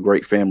support, and you're a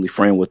great family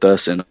friend with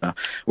us, and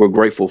we're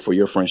grateful for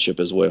your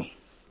friendship as well.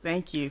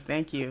 Thank you.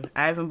 Thank you.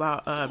 I even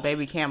bought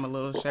baby Cam a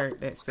little shirt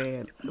that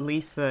said,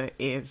 Lisa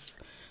is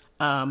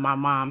my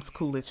mom's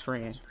coolest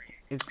friend.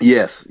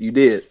 Yes, you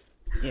did.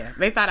 Yeah,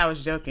 they thought I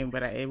was joking,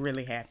 but it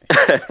really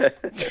happened.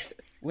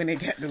 When it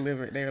got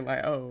delivered, they were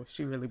like, oh,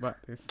 she really bought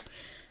this.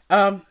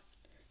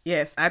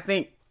 Yes, I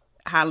think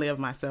highly of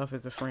myself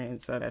as a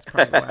friend, so that's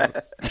probably why.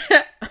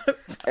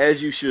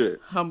 As you should.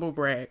 Humble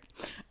brag.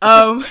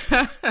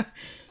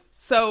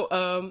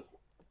 So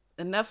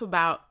enough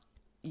about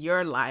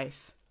your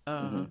life,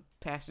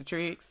 Pastor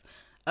Triggs.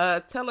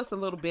 Tell us a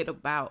little bit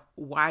about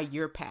why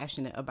you're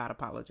passionate about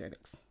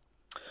apologetics.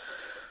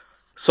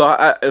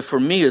 So for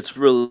me, it's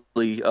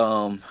really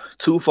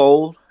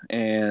twofold,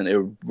 and it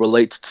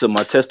relates to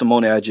my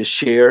testimony I just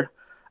shared.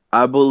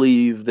 I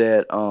believe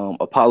that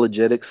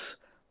apologetics,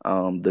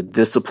 the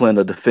discipline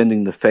of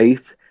defending the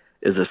faith,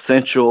 is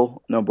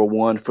essential, number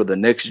one, for the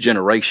next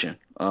generation.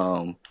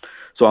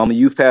 So I'm a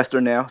youth pastor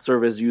now,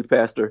 serve as a youth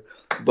pastor,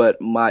 but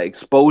my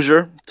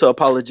exposure to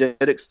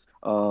apologetics,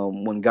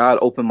 when God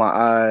opened my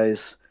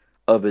eyes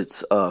of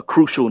its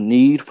crucial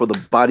need for the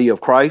body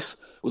of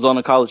Christ, was on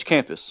a college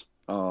campus.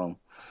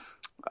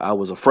 I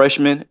was a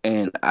freshman,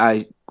 and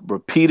I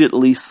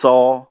repeatedly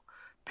saw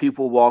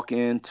people walk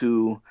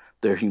into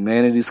their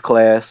humanities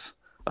class.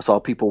 I saw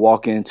people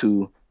walk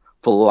into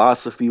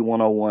philosophy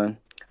 101.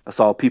 I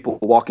saw people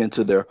walk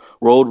into their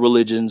world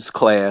religions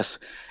class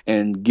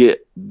and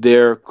get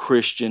their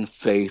Christian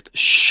faith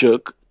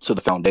shook to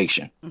the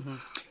foundation. Mm-hmm.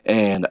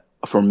 And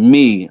for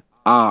me,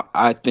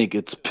 I think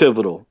it's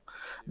pivotal.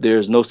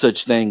 There's no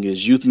such thing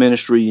as youth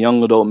ministry,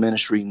 young adult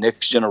ministry,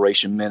 next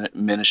generation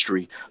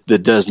ministry that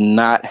does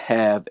not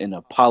have an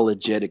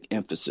apologetic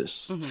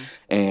emphasis. Mm-hmm.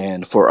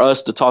 And for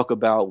us to talk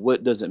about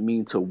what does it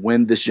mean to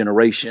win this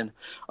generation,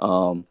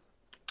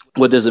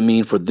 what does it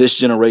mean for this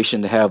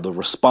generation to have the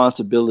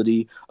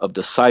responsibility of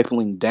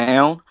discipling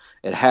down?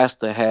 It has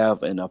to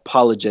have an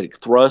apologetic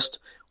thrust.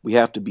 We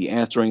have to be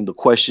answering the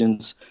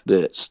questions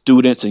that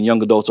students and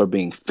young adults are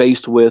being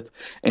faced with,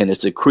 and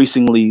it's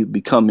increasingly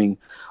becoming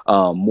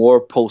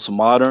more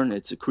postmodern.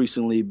 It's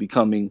increasingly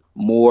becoming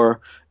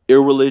more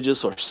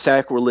irreligious or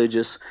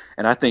sacrilegious,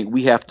 and I think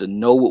we have to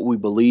know what we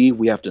believe.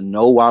 We have to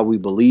know why we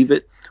believe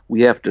it.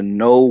 We have to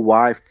know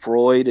why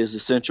Freud is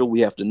essential.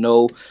 We have to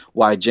know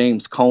why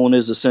James Cone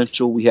is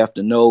essential. We have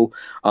to know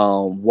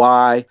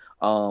why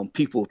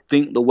people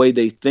think the way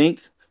they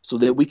think, so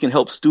that we can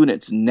help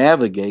students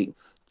navigate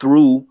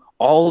through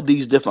all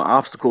these different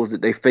obstacles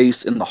that they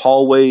face in the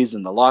hallways,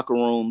 in the locker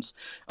rooms,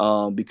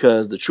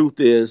 because the truth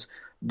is,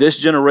 this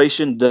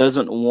generation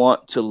doesn't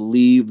want to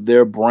leave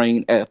their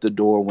brain at the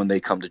door when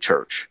they come to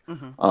church.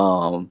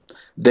 Mm-hmm.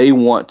 They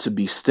want to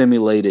be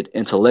stimulated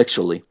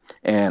intellectually.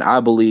 And I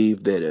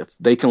believe that if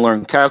they can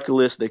learn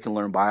calculus, they can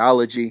learn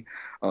biology,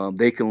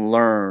 they can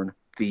learn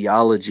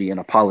theology and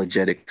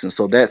apologetics. And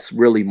so that's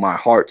really my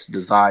heart's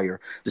desire,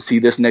 to see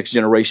this next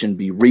generation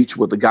be reached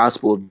with the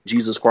gospel of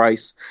Jesus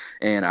Christ.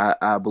 And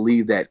I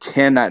believe that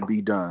cannot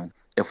be done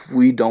if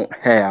we don't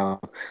have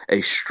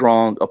a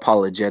strong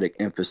apologetic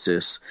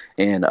emphasis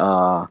and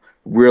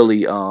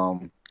really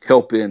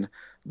helping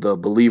the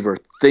believer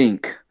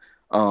think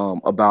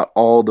about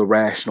all the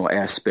rational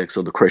aspects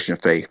of the Christian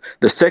faith.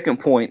 The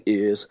second point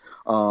is,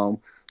 the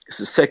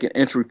second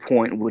entry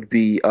point would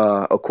be,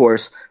 of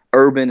course,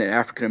 urban and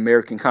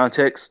African-American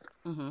context.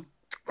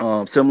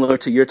 Mm-hmm. Similar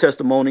to your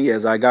testimony,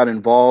 as I got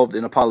involved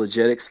in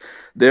apologetics,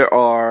 there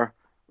are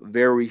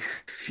very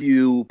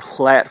few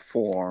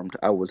platformed,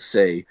 I would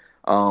say,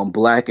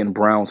 Black and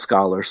brown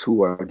scholars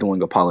who are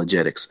doing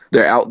apologetics.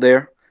 They're out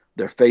there.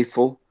 They're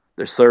faithful.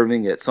 They're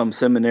serving at some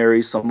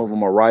seminaries. Some of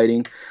them are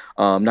writing,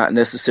 not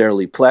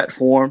necessarily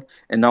platform.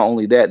 And not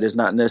only that, there's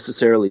not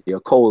necessarily a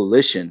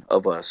coalition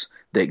of us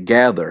that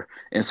gather.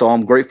 And so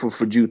I'm grateful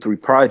for Jude 3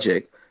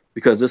 Project,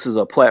 because this is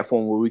a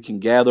platform where we can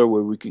gather,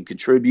 where we can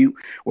contribute,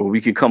 where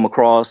we can come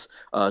across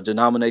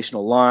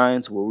denominational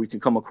lines, where we can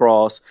come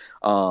across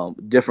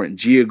different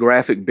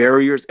geographic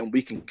barriers, and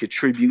we can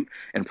contribute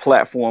and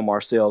platform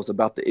ourselves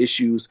about the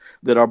issues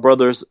that our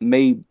brothers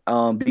may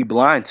be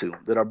blind to,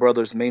 that our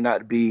brothers may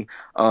not be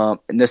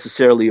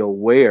necessarily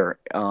aware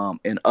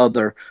in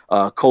other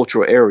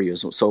cultural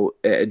areas. So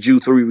at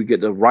Jude 3, we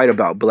get to write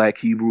about Black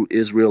Hebrew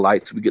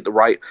Israelites. We get to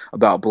write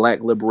about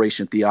Black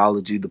liberation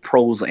theology, the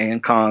pros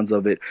and cons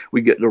of it.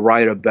 We get to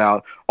write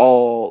about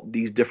all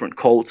these different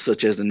cults,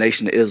 such as the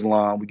Nation of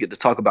Islam. We get to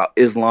talk about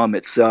Islam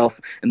itself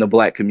in the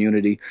Black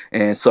community.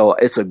 And so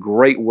it's a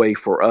great way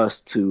for us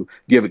to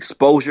give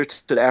exposure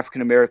to the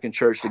African-American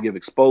church, to give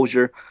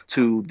exposure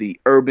to the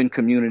urban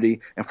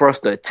community, and for us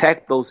to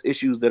attack those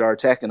issues that are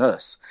attacking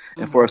us,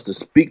 and for us to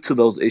speak to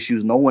those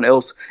issues no one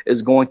else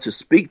is going to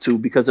speak to,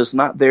 because it's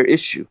not their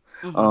issue.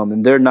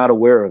 And they're not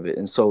aware of it.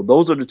 And so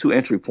those are the two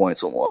entry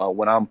points.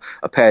 When I'm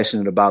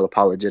passionate about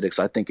apologetics,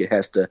 I think it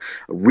has to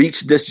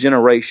reach this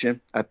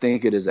generation. I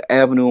think it is an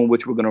avenue in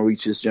which we're going to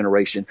reach this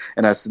generation.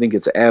 And I think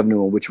it's an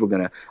avenue in which we're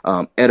going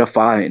to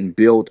edify and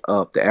build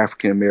up the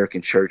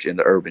African-American church and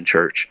the urban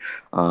church.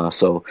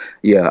 So,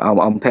 yeah,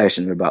 I'm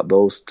passionate about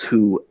those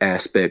two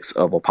aspects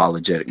of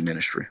apologetic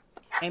ministry.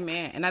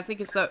 Amen. And I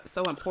think it's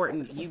so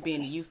important, you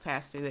being a youth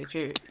pastor, that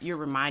you're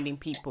reminding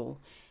people,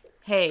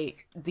 hey,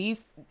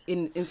 these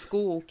in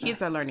school,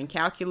 kids are learning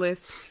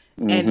calculus,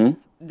 and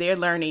they're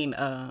learning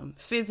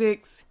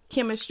physics,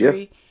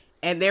 chemistry,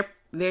 and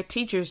their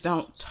teachers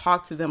don't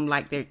talk to them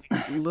like they're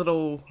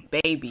little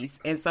babies.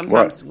 And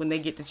sometimes when they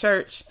get to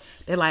church,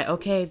 they're like,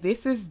 okay,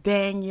 this is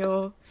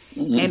Daniel,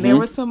 and there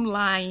were some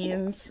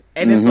lions,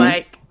 and it's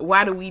like,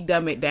 why do we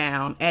dumb it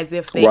down as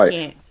if they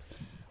can't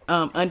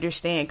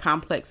understand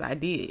complex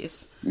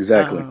ideas?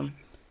 Exactly.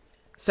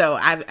 So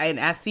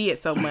I see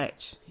it so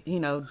much. You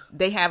know,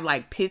 they have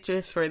like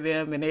pictures for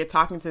them, and they're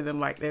talking to them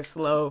like they're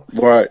slow.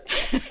 Right.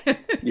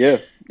 Yeah.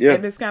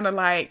 And it's kind of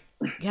like,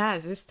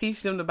 guys, just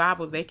teach them the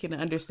Bible. They can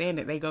understand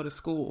it. They go to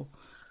school.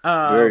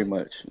 Very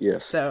much,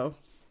 yes. So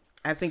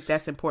I think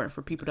that's important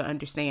for people to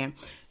understand.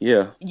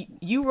 Yeah.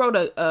 You wrote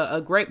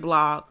a great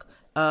blog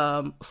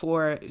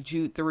for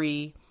Jude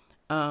 3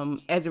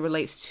 as it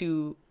relates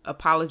to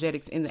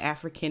apologetics in the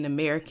African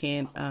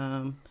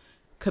American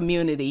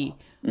community.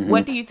 Mm-hmm.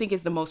 What do you think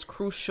is the most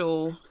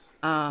crucial,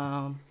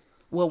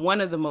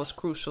 one of the most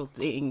crucial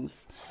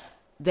things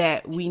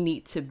that we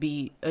need to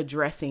be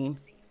addressing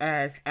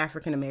as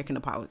African American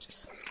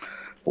apologists?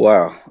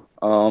 Wow.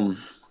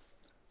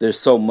 There's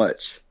so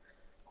much.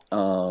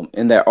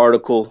 In that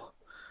article,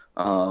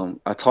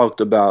 I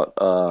talked about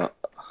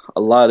a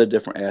lot of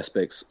different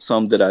aspects,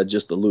 some that I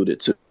just alluded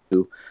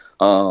to.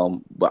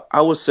 But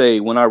I would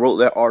say when I wrote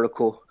that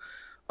article,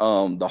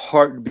 the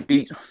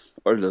heartbeat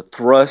or the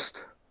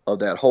thrust of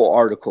that whole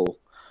article,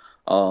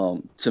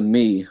 to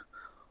me,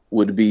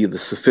 would be the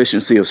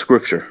sufficiency of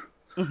Scripture.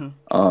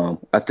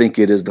 Mm-hmm. I think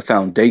it is the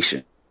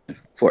foundation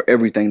for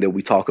everything that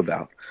we talk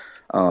about.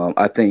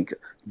 I think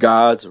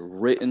God's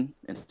written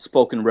and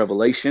spoken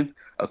revelation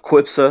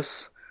equips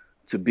us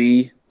to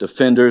be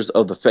defenders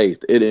of the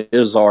faith. It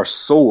is our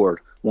sword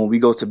when we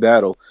go to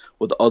battle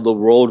with other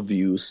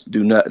worldviews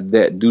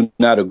that do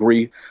not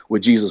agree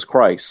with Jesus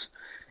Christ.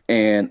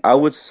 And I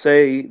would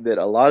say that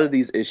a lot of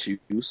these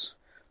issues,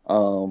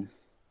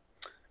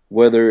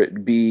 whether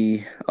it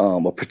be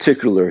a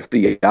particular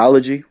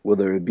theology,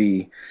 whether it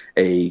be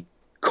a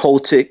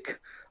cultic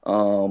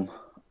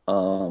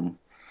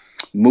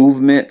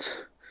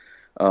movement,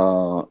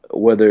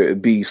 whether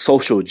it be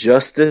social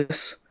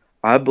justice,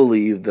 I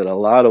believe that a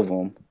lot of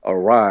them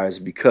arise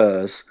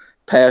because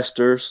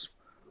pastors,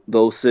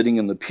 those sitting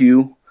in the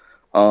pew,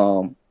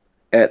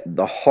 at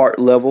the heart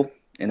level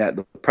and at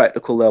the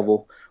practical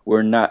level,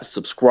 we're not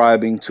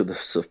subscribing to the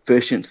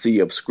sufficiency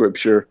of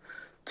Scripture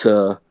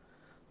to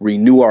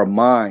renew our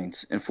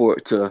minds and for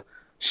it to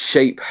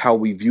shape how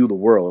we view the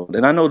world.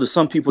 And I know to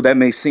some people that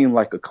may seem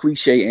like a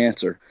cliche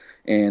answer,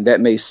 and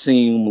that may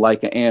seem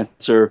like an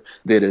answer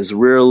that is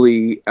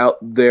really out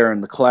there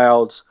in the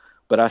clouds.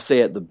 But I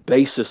say at the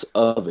basis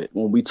of it,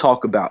 when we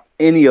talk about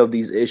any of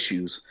these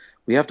issues,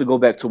 we have to go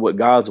back to what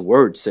God's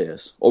word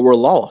says, or we're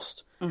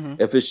lost. Mm-hmm.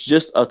 If it's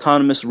just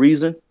autonomous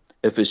reason,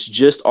 if it's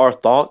just our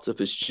thoughts, if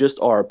it's just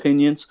our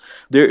opinions,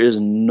 there is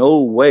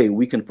no way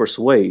we can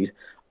persuade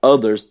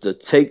others to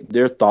take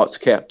their thoughts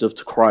captive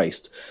to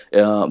Christ.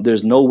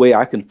 There's no way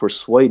I can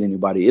persuade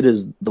anybody. It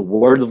is the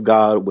word of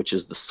God, which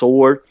is the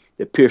sword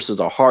that pierces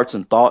our hearts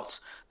and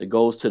thoughts, that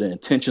goes to the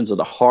intentions of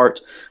the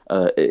heart.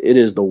 It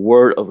is the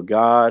word of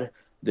God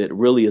that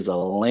really is a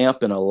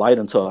lamp and a light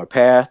unto our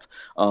path.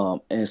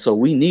 And so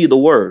we need the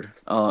word.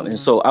 And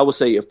so I would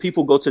say if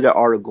people go to that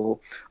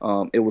article,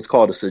 it was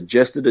called A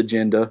Suggested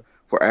Agenda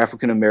for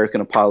African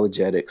American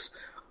Apologetics.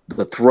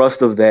 The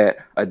thrust of that,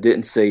 I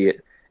didn't say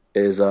it,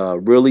 is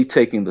really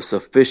taking the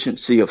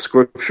sufficiency of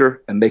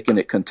Scripture and making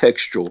it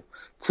contextual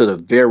to the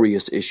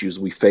various issues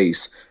we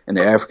face in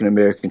the African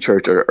American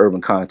church or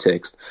urban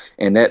context.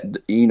 And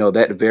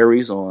that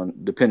varies on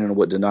depending on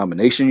what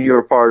denomination you're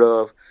a part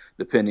of,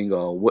 depending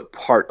on what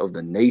part of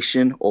the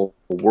nation or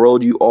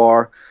world you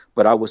are.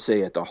 But I would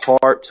say at the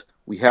heart,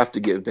 we have to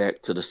get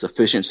back to the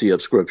sufficiency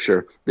of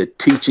Scripture, the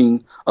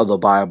teaching of the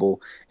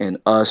Bible, and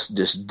us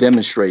just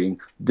demonstrating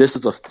this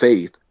is a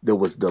faith that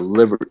was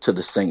delivered to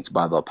the saints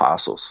by the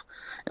apostles.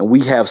 And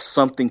we have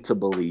something to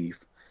believe,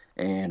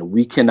 and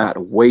we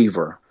cannot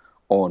waver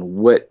on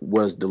what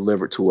was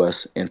delivered to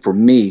us. And for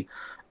me,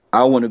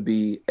 I want to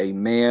be a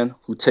man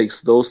who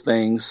takes those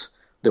things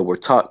that were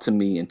taught to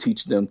me and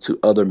teach them to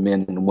other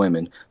men and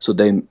women so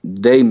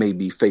they may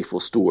be faithful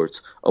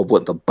stewards of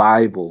what the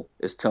Bible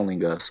is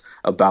telling us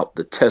about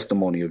the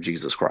testimony of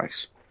Jesus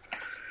Christ.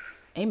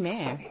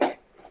 Amen.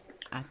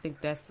 I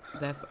think that's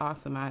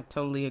awesome. I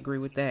totally agree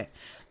with that.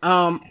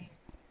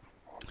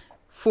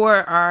 For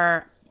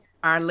our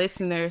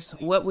listeners,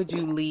 what would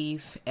you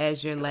leave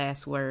as your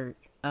last word?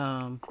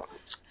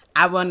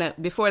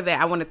 Before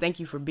that, I want to thank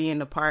you for being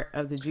a part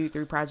of the Jude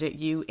 3 Project,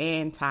 you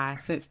and Ty,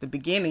 since the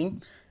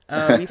beginning.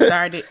 We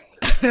started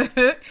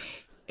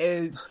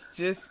it's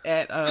just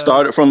at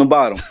started from the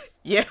bottom.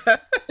 Yeah.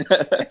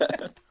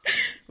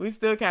 We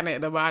still kind of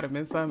at the bottom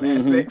in some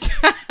aspects.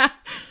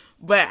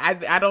 But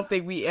I don't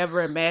think we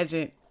ever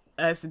imagined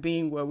us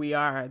being where we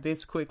are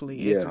this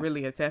quickly. It's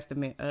really a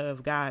testament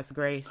of God's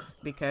grace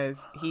because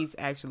he's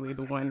actually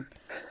the one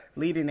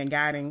leading and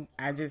guiding.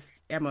 I just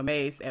am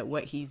amazed at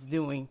what he's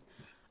doing.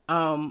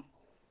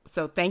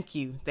 So thank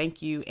you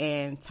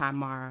and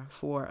Tamara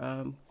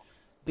for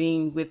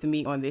being with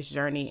me on this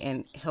journey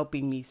and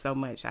helping me so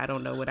much. I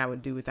don't know what I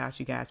would do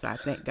without you guys. So I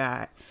thank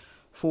God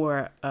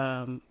for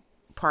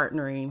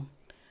partnering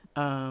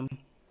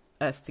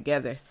us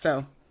together.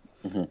 So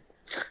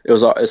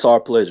it's our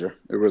pleasure.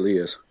 It really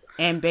is.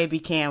 And baby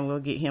Cam, we'll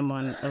get him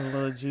on a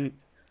little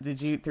the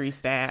Jude 3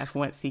 staff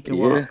once he can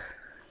walk.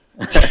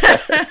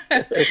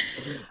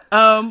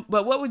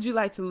 But what would you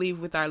like to leave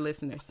with our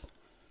listeners?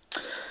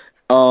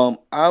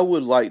 I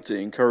would like to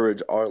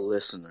encourage our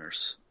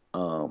listeners.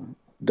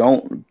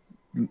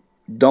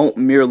 Don't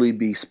merely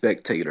be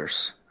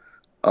spectators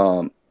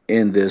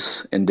in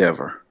this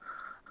endeavor.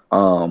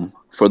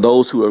 For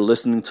those who are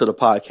listening to the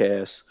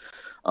podcast,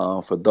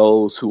 for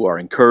those who are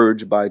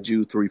encouraged by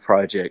Jude 3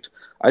 Project,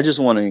 I just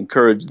want to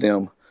encourage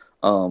them.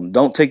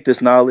 Don't take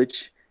this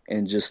knowledge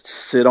and just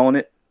sit on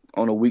it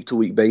on a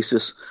week-to-week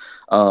basis.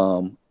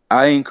 I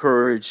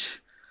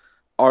encourage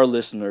our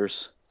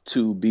listeners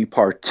to be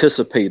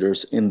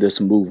participators in this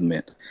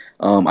movement.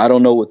 I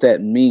don't know what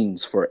that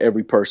means for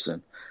every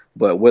person,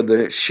 but whether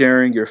it's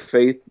sharing your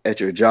faith at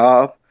your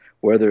job,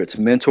 whether it's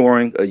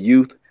mentoring a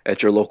youth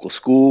at your local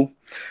school,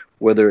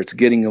 whether it's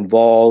getting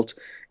involved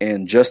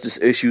in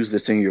justice issues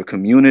that's in your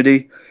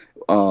community,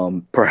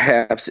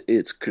 perhaps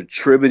it's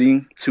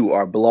contributing to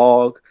our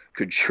blog,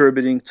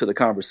 contributing to the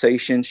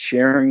conversation,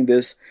 sharing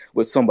this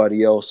with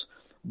somebody else.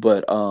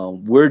 But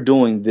we're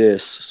doing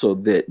this so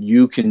that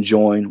you can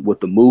join with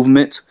the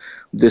movement.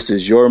 This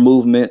is your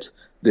movement.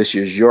 This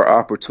is your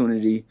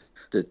opportunity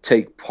to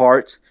take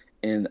part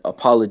in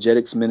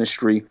apologetics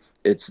ministry.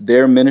 It's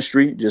their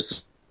ministry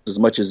just as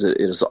much as it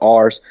is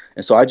ours.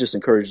 And so I just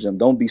encourage them,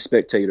 don't be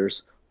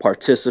spectators,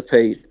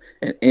 participate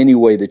in any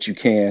way that you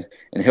can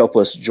and help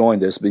us join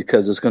this,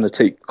 because it's going to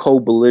take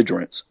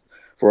co-belligerents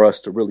for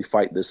us to really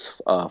fight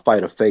this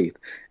fight of faith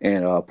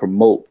and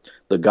promote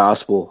the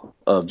gospel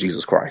of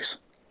Jesus Christ.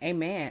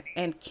 Amen.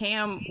 And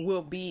Cam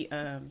will be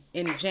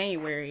in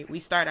January. We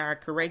start our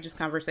Courageous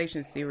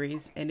Conversation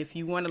series. And if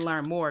you want to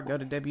learn more, go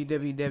to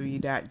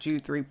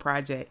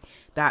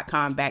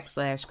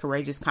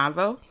www.jude3project.com/courageous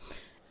convo.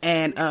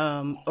 And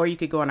or you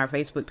could go on our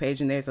Facebook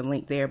page and there's a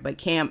link there. But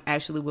Cam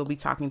actually will be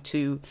talking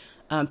to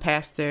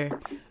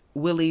Pastor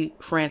Willie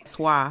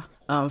Francois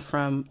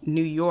from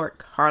New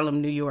York,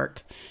 Harlem, New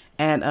York.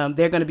 And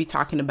they're going to be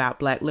talking about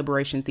Black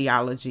liberation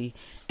theology.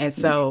 And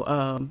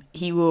so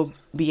he will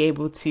be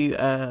able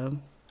to,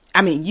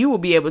 you will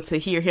be able to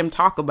hear him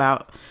talk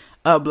about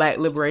Black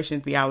liberation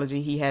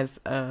theology. He has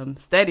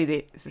studied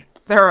it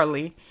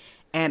thoroughly,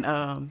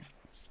 and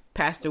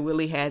Pastor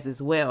Willie has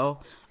as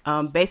well.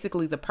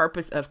 Basically, the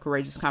purpose of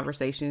Courageous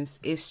Conversations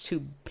is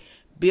to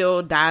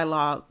build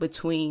dialogue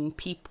between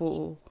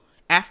people,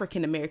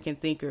 African American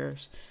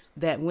thinkers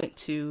that went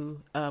to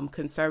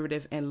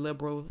conservative and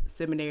liberal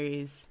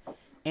seminaries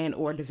and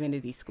or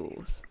divinity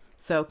schools.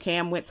 So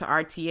Cam went to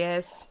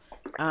RTS,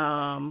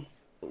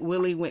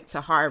 Willie went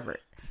to Harvard.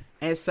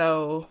 And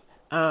so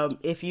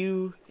if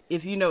you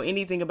know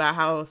anything about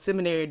how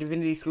seminary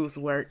divinity schools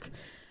work,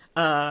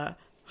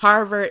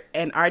 Harvard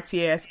and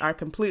RTS are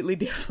completely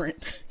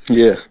different.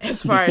 Yeah.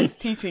 As far as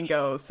teaching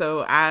goes.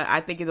 So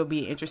I think it'll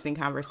be an interesting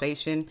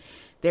conversation.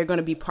 They're going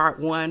to be part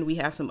one. We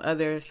have some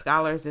other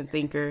scholars and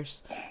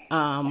thinkers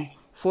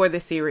for the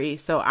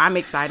series. So I'm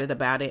excited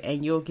about it.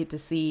 And you'll get to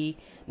see,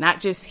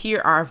 not just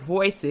hear our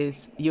voices,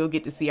 you'll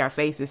get to see our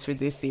faces for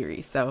this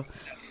series. So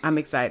I'm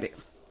excited.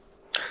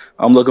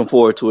 I'm looking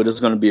forward to it. It's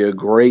going to be a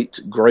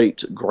great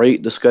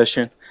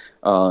discussion.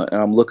 And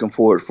I'm looking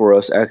forward for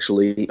us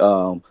actually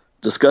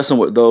discussing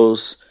with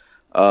those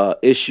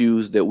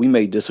issues that we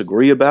may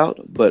disagree about.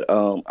 But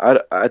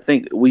I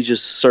think we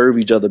just serve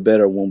each other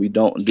better when we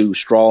don't do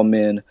straw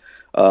men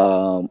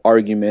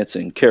arguments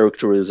and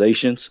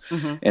characterizations.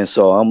 Mm-hmm. And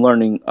so I'm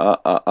looking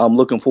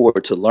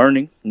forward to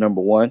learning,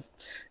 number one.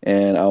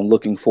 And I'm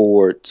looking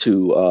forward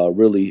to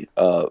really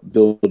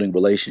building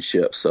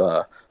relationships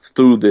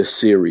through this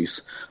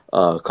series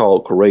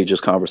called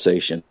Courageous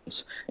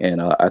Conversations.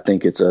 And I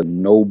think it's a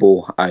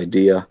noble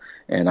idea,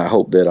 and I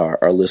hope that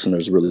our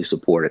listeners really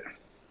support it.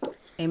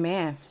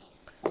 Amen.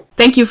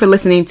 Thank you for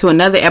listening to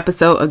another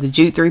episode of the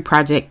Jude 3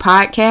 Project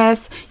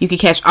podcast. You can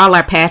catch all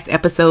our past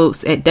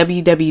episodes at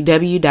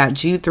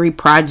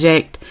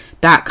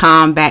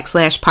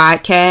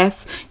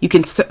www.jude3project.com/podcast. You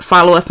can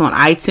follow us on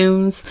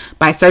iTunes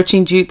by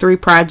searching Jude 3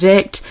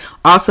 Project.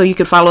 Also, you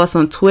can follow us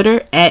on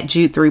Twitter at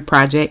Jude 3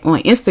 Project,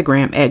 on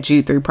Instagram at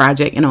Jude 3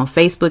 Project, and on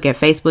Facebook at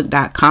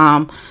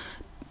facebook.com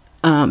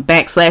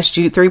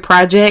 /Jude 3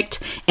 Project.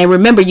 And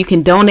remember, you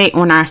can donate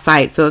on our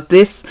site. So if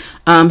this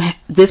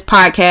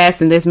podcast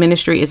and this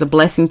ministry is a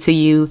blessing to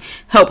you,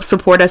 help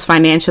support us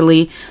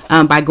financially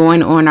by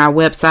going on our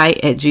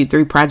website at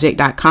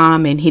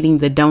jude3project.com and hitting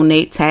the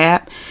donate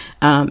tab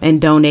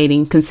and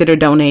consider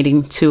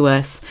donating to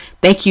us.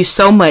 Thank you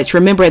so much.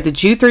 Remember, at the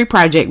Jude 3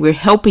 Project, we're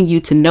helping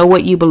you to know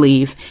what you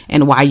believe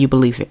and why you believe it.